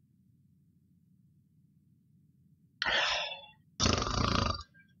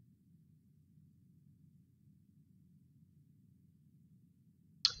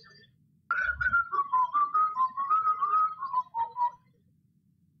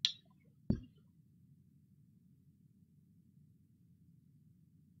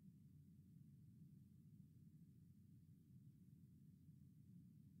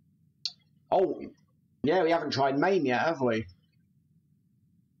 Oh, yeah, we haven't tried MAME yet, have we?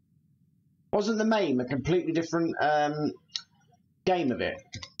 Wasn't the MAME a completely different game of it?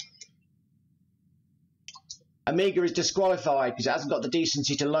 Amiga is disqualified because it hasn't got the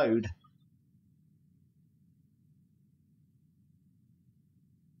decency to load.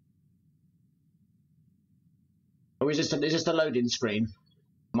 Or is this a loading screen?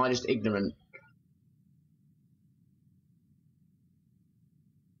 Am I just ignorant?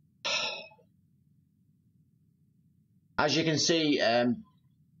 As you can see, the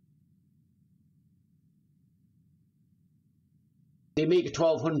Amiga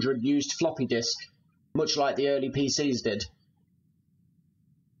 1200 used floppy disk, much like the early PCs did.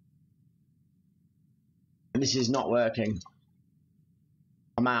 And this is not working.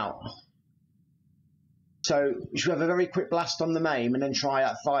 I'm out. So, we should have a very quick blast on the MAME and then try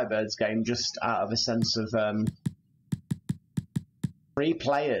out Firebirds game just out of a sense of 3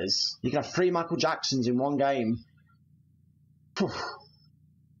 players. You can have 3 Michael Jacksons in one game.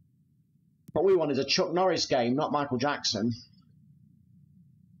 What we want is a Chuck Norris game, not Michael Jackson.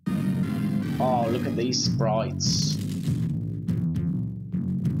 Oh, look at these sprites.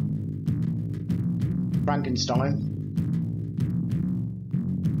 Frankenstein.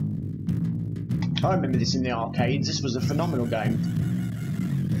 I remember this in the arcades. This was a phenomenal game.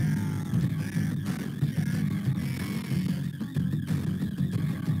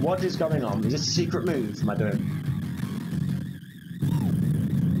 What is going on? Is this a secret move am I doing?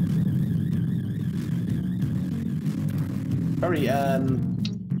 Very,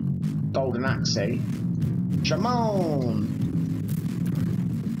 Golden Axe-y. Shimon!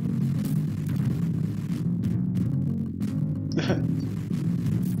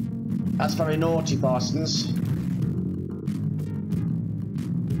 That's very naughty, Parsons.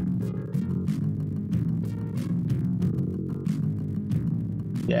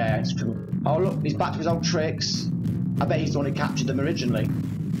 Yeah, it's true. Oh, look, he's back to his old tricks. I bet he's the one who captured them originally.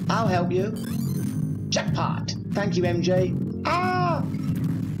 I'll help you. Jackpot! Thank you, MJ. Ah!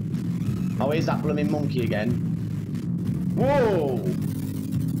 Oh, here's that blooming monkey again. Whoa!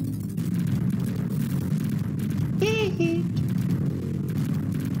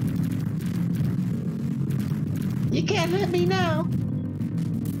 You can't hurt me now.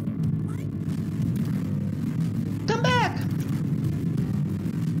 Come back!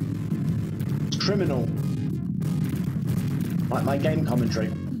 It's criminal. Like my game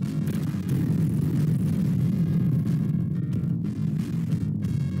commentary.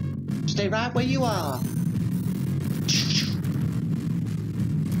 Stay right where you are.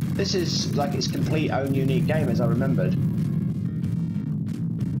 This is like its complete own unique game as I remembered.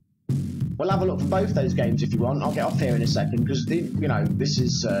 We'll have a look for both those games if you want. I'll get off here in a second because you know this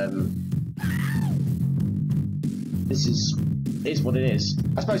is what it is.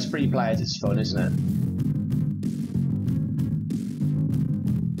 I suppose 3 players it's fun, isn't it?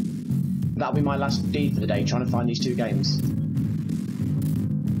 That'll be my last deed for the day, trying to find these 2 games.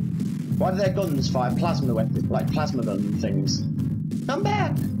 Why do their guns fire plasma weapons, like plasma gun things? Come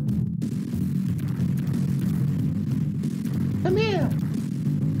back! Come here!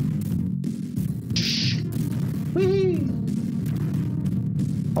 Whee!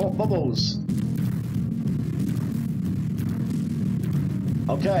 Oh, bubbles!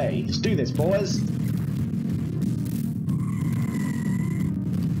 Okay, let's do this, boys!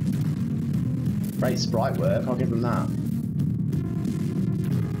 Great sprite work, I'll give them that.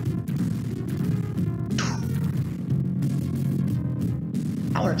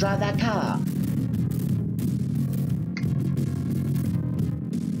 I want to drive that car.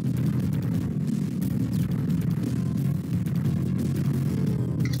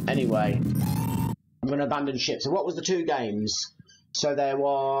 Anyway, I'm going to abandon ship. So what was the 2 games? So there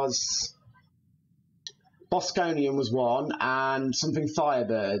was Bosconian was one and something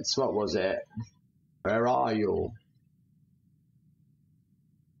Firebirds. What was it? Where are you?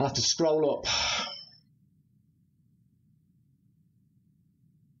 I'll have to scroll up.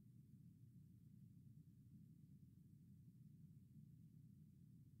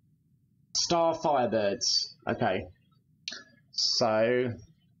 Star Firebirds. Okay. So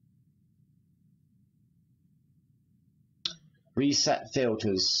reset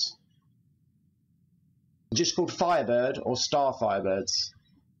filters. Just called Firebird or Star Firebirds?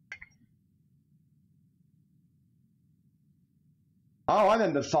 Oh, I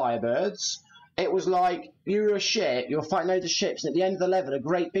remember Firebirds. It was like you're a ship, you're fighting loads of ships, and at the end of the level, a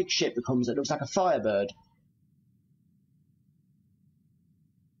great big ship becomes that looks like a Firebird.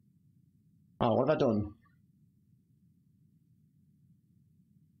 Oh, what have I done?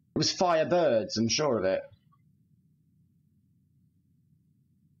 It was Firebirds, I'm sure of it.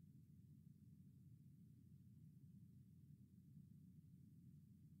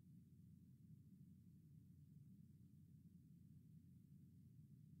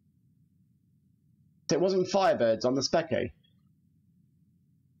 So it wasn't Firebirds on the Specky.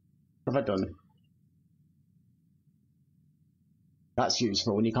 What have I done? That's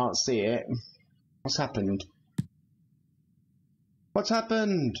useful when you can't see it. What's happened? What's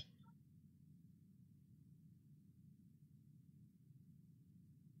happened?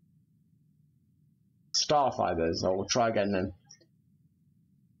 Star Fibers. Oh, we'll try again then.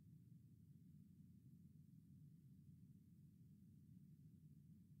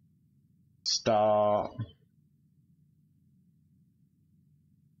 Star.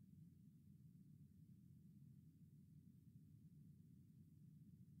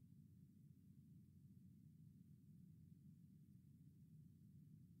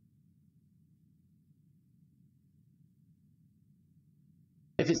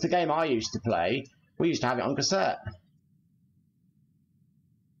 If it's the game I used to play, we used to have it on cassette.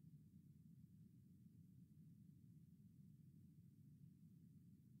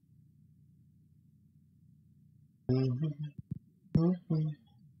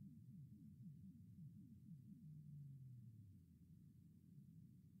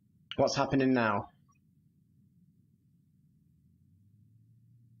 What's happening now?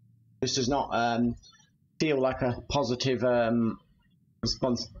 This does not feel like a positive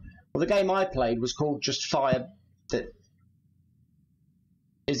response. Well, the game I played was called just Fire.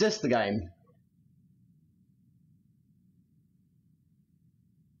 Is this the game?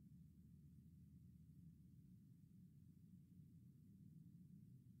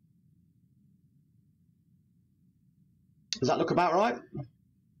 Does that look about right?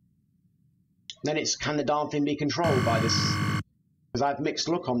 Then it's, can the darn thing be controlled by this? Because I have mixed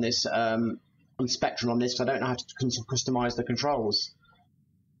look on this, on Spectrum on this, so I don't know how to customize the controls.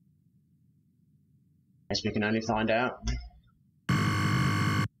 Guess we can only find out.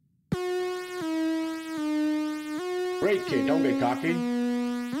 Great kid, don't get cocky.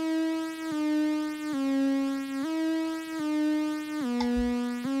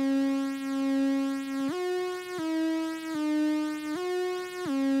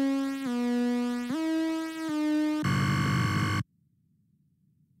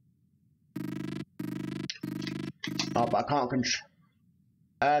 Oh, but I can't control.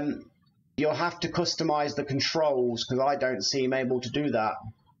 You'll have to customize the controls because I don't seem able to do that.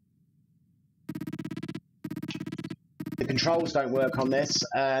 The controls don't work on this.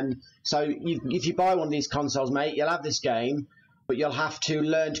 So if you buy one of these consoles, mate, you'll have this game, but you'll have to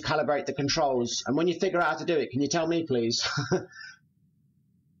learn to calibrate the controls. And when you figure out how to do it, can you tell me, please?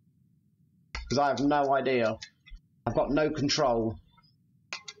 Because I have no idea. I've got no control.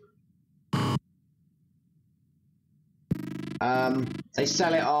 They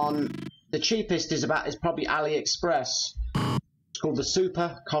sell it on, the cheapest is probably AliExpress. It's called the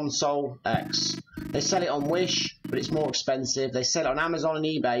Super Console X. They sell it on Wish, but it's more expensive. They sell it on Amazon and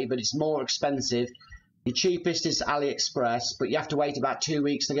eBay, but it's more expensive. The cheapest is AliExpress, but you have to wait about 2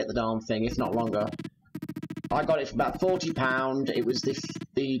 weeks to get the darn thing, if not longer. I got it for about £40. It was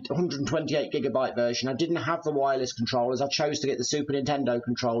the 128GB version. I didn't have the wireless controllers. I chose to get the Super Nintendo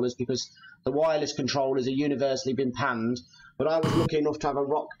controllers because the wireless controllers are universally been panned. But I was lucky enough to have a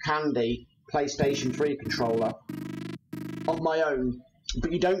Rock Candy PlayStation 3 controller of my own.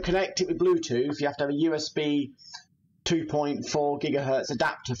 But you don't connect it with Bluetooth. You have to have a USB 2.4 GHz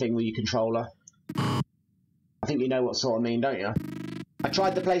adapter thing with your controller. I think you know what sort I mean, don't you? I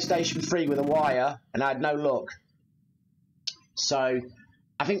tried the PlayStation 3 with a wire and I had no luck. So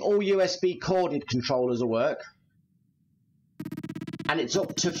I think all USB corded controllers will work. And it's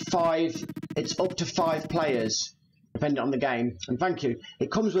up to 5 players, depending on the game. And thank you. It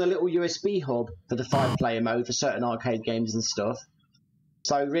comes with a little USB hub for the 5-player mode for certain arcade games and stuff.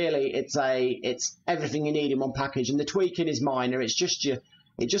 So really it's everything you need in one package, and the tweaking is minor. It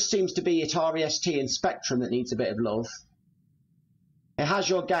just seems to be Atari ST and Spectrum that needs a bit of love. It has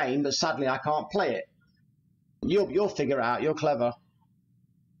your game, but sadly I can't play it. You'll figure it out. You're clever.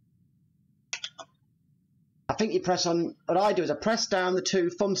 think you press on, what I do is I press down the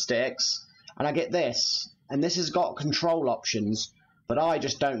 2 thumbsticks and I get this. And this has got control options, but I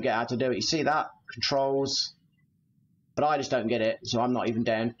just don't get how to do it. You see that? Controls. But I just don't get it, so I'm not even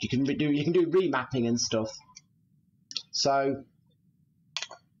down. You can do remapping and stuff. So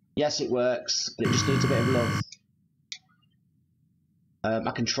yes, it works, but it just needs a bit of love.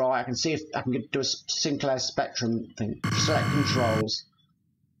 I can try. I can see if I can do a Sinclair Spectrum thing. Select controls.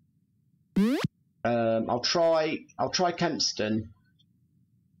 I'll try Kempston.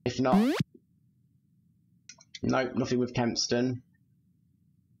 If not, nope, nothing with Kempston.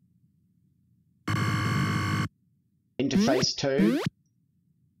 Interface 2.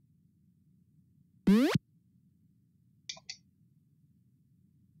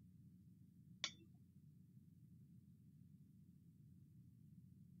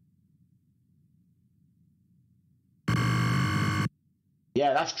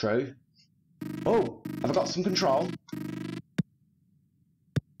 Yeah, that's true. Oh, I've got some control.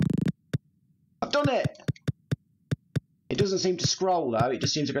 I've done it! It doesn't seem to scroll though, it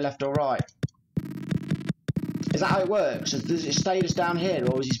just seems to go left or right. Is that how it works? Does it stay just down here,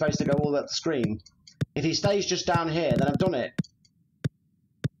 or is he supposed to go all the way up the screen? If he stays just down here, then I've done it.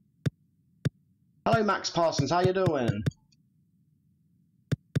 Hello Max Parsons, how you doing?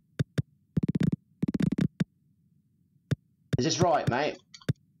 Is this right, mate?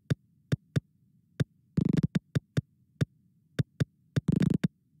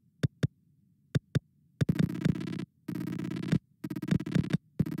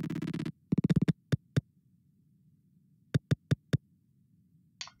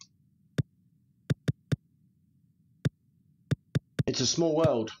 It's a small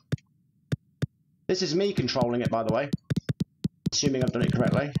world. This is me controlling it, by the way. Assuming I've done it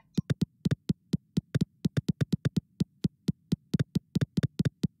correctly.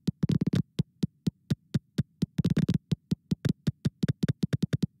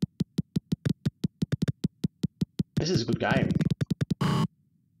 This is a good game.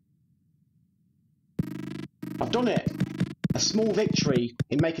 I've done it! A small victory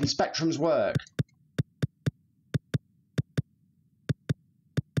in making Spectrums work.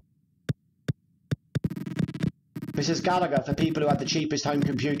 This is Gallagher for people who have the cheapest home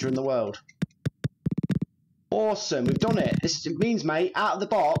computer in the world. Awesome, we've done it. This means, mate, out of the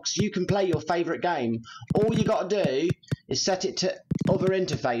box, you can play your favourite game. All you got to do is set it to other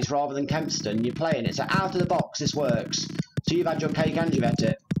interface rather than Kempston. You're playing it, so out of the box, this works. So you've had your cake and you've had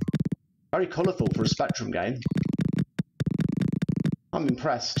it. Very colourful for a Spectrum game. I'm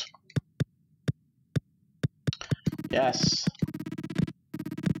impressed. Yes.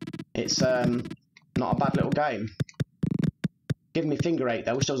 It's not a bad little game. Give me finger 8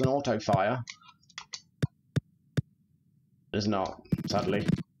 though, wish there was an auto fire. There's not, sadly.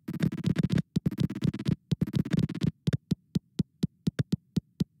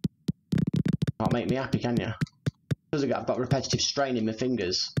 Can't make me happy, can you? Because I've got repetitive strain in my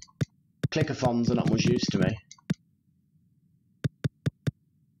fingers. Clickathons are not much use to me.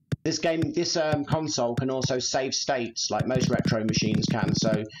 This console can also save states like most retro machines can. So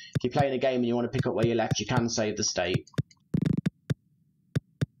if you're playing a game and you want to pick up where you left, you can save the state.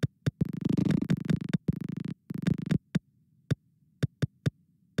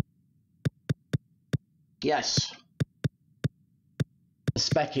 Yes. The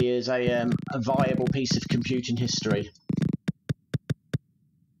Speccy is a viable piece of computing history.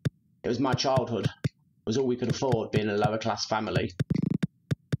 It was my childhood. It was all we could afford, being a lower class family.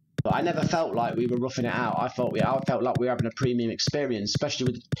 But I never felt like we were roughing it out. I felt like we were having a premium experience,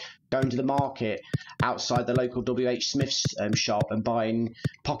 especially with going to the market outside the local WH Smith's shop and buying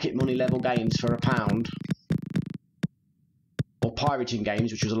pocket money level games for £1. Or pirating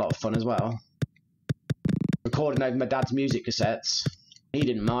games, which was a lot of fun as well. Recording over my dad's music cassettes. He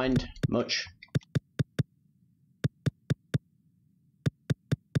didn't mind much.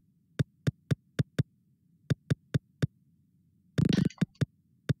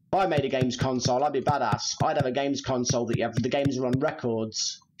 If I made a games console, I'd be badass. I'd have a games console that the games are on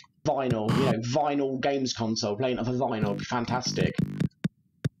records, vinyl, you know, vinyl games console, playing off a vinyl would be fantastic.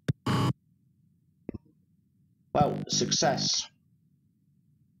 Well, success.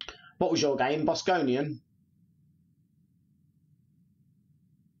 What was your game? Bosconian?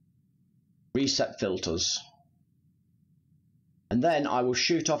 Reset filters. And then I will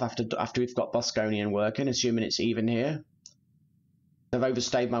shoot off after we've got Bosconian working, assuming it's even here. I've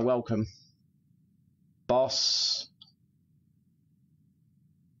overstayed my welcome. Boss.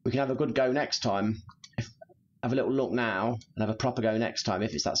 We can have a good go next time. Have a little look now and have a proper go next time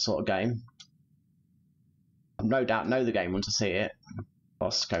if it's that sort of game. I've no doubt know the game once I see it.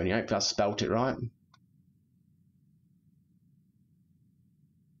 Bosconian, hopefully I spelt it right.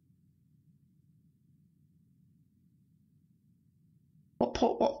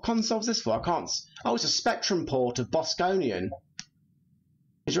 What console's this for? I can't. Oh, it's a Spectrum port of Bosconian.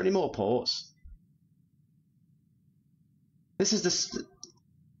 Is there any more ports? This is the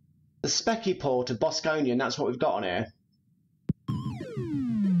Specky port of Bosconian. That's what we've got on here.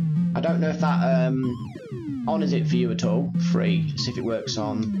 I don't know if that honours it for you at all. Free. See if it works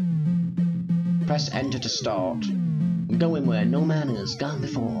on. Press enter to start. I'm going where no man has gone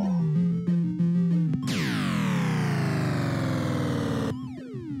before.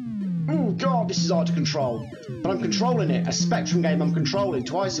 Oh god, this is hard to control. But I'm controlling it. A Spectrum game I'm controlling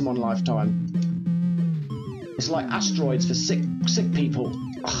twice in one lifetime. It's like asteroids for sick people.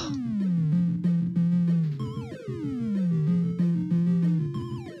 Ugh.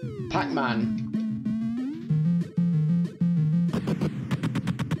 Pac-Man.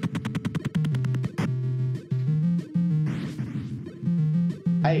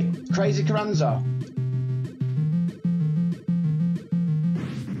 Hey, Crazy Carranza.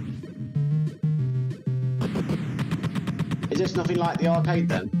 Is this nothing like the arcade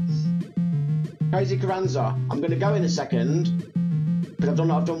then? Crazy Carranza, I'm going to go in a second because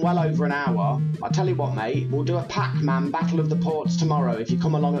I've done well over an hour. I'll tell you what, mate, we'll do a Pac-Man Battle of the Ports tomorrow if you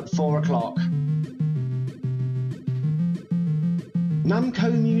come along at 4 o'clock.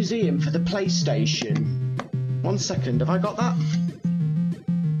 Namco Museum for the PlayStation. 1 second, have I got that?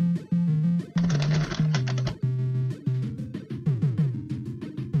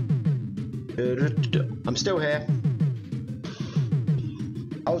 I'm still here.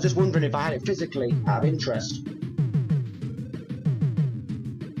 I was just wondering if I had it physically, out of interest.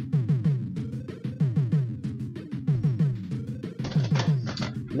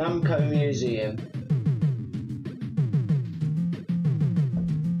 Namco Museum.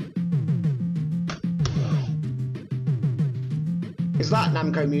 Is that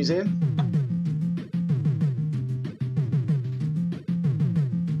Namco Museum?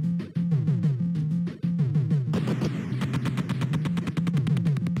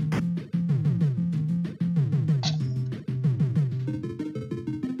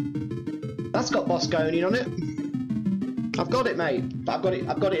 That's got Bosconian on it. I've got it, mate. But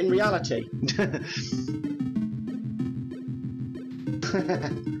I've got it in reality.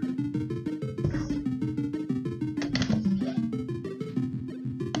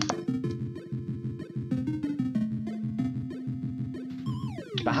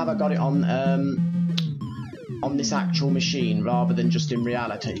 But have I got it on this actual machine rather than just in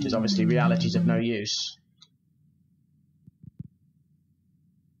reality? Because obviously reality's of no use.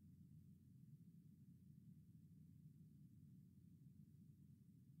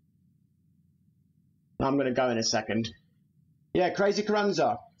 I'm going to go in a second. Yeah, Crazy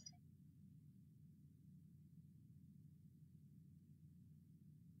Carranza.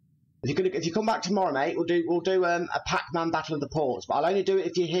 If you come back tomorrow, mate, we'll do a Pac-Man Battle of the Ports. But I'll only do it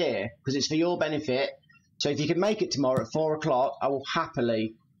if you're here because it's for your benefit. So if you can make it tomorrow at 4 o'clock, I will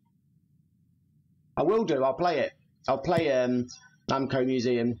happily. I will do. I'll play it. I'll play Namco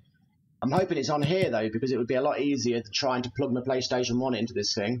Museum. I'm hoping it's on here though because it would be a lot easier than trying to plug my PlayStation 1 into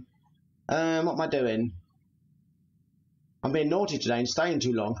this thing. What am I doing? I'm being naughty today and staying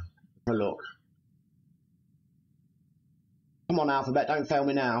too long. For a look. Come on, Alphabet, don't fail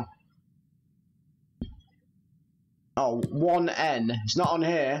me now. Oh, 1N. It's not on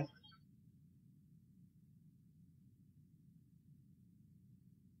here.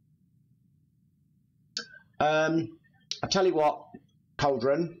 I tell you what,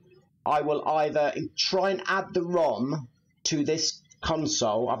 Cauldron. I will either try and add the ROM to this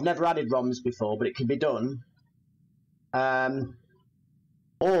console. I've never added ROMs before, but it can be done.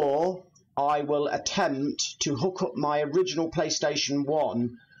 Or I will attempt to hook up my original PlayStation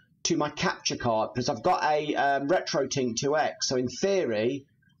 1 to my capture card because I've got a RetroTink 2X, so in theory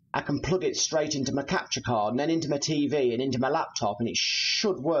I can plug it straight into my capture card and then into my TV and into my laptop and it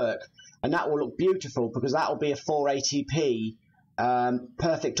should work, and that will look beautiful because that will be a 480p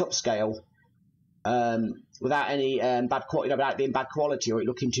perfect upscale without any bad quality, without being bad quality or it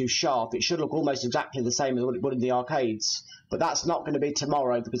looking too sharp. It should look almost exactly the same as what it would in the arcades, but that's not going to be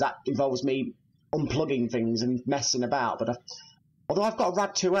tomorrow because that involves me unplugging things and messing about. But although I've got a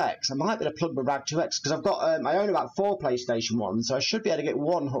RAD 2X, I might be able to plug my RAD 2X because I've got I own about 4 PlayStation 1s, so I should be able to get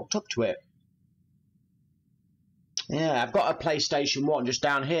one hooked up to it. Yeah, I've got a PlayStation 1 just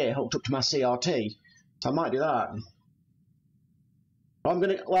down here hooked up to my CRT, so I might do that. I'm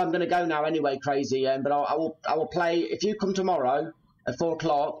gonna go now anyway, Crazy. But I will play if you come tomorrow at 4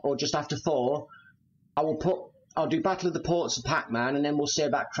 o'clock or just after 4. I'll do Battle of the Ports of Pac-Man, and then we'll see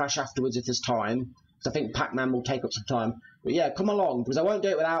about Crash afterwards if there's time. Because I think Pac-Man will take up some time. But yeah, come along because I won't do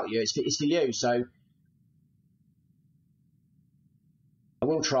it without you. It's for you. So I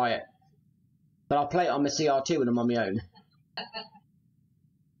will try it. But I'll play it on my CRT when I'm on my own.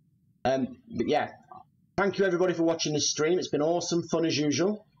 But yeah, thank you everybody for watching this stream. It's been awesome, fun as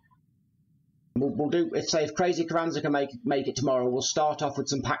usual. We'll do, if Crazy Carranza can make it tomorrow, we'll start off with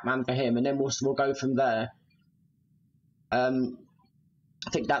some Pac-Man for him, and then we'll go from there. I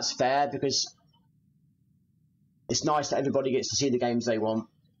think that's fair, because it's nice that everybody gets to see the games they want,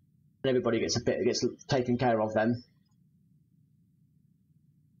 and everybody gets taken care of then.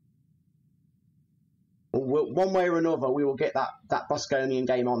 One way or another, we will get that Bosconian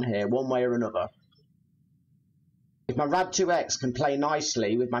game on here, one way or another. If my Rad 2X can play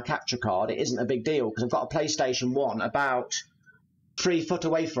nicely with my capture card, it isn't a big deal, because I've got a PlayStation 1 about 3 foot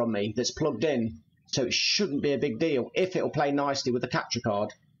away from me that's plugged in, so it shouldn't be a big deal if it'll play nicely with the capture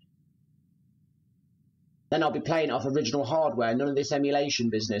card. Then I'll be playing it off original hardware, none of this emulation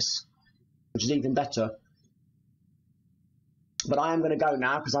business, which is even better. But I am going to go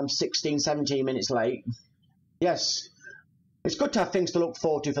now because I'm 16, 17 minutes late. Yes, it's good to have things to look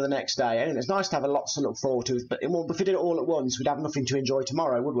forward to for the next day. And it's nice to have a lot to look forward to. But if we did it all at once, we'd have nothing to enjoy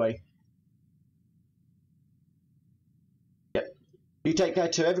tomorrow, would we? Yep. You take care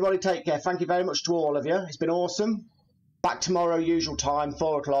too. Everybody take care. Thank you very much to all of you. It's been awesome. Back tomorrow, usual time,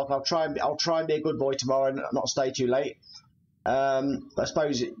 4 o'clock. I'll try and be a good boy tomorrow and not stay too late. I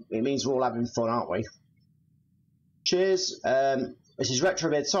suppose it means we're all having fun, aren't we? Cheers. This is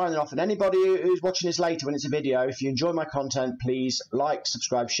Retrovid signing off, and anybody who's watching this later when it's a video, if you enjoy my content, please like,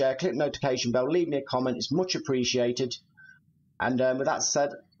 subscribe, share, click the notification bell, leave me a comment. It's much appreciated. And with that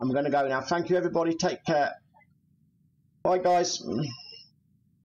said, I'm going to go now. Thank you, everybody. Take care. Bye, guys.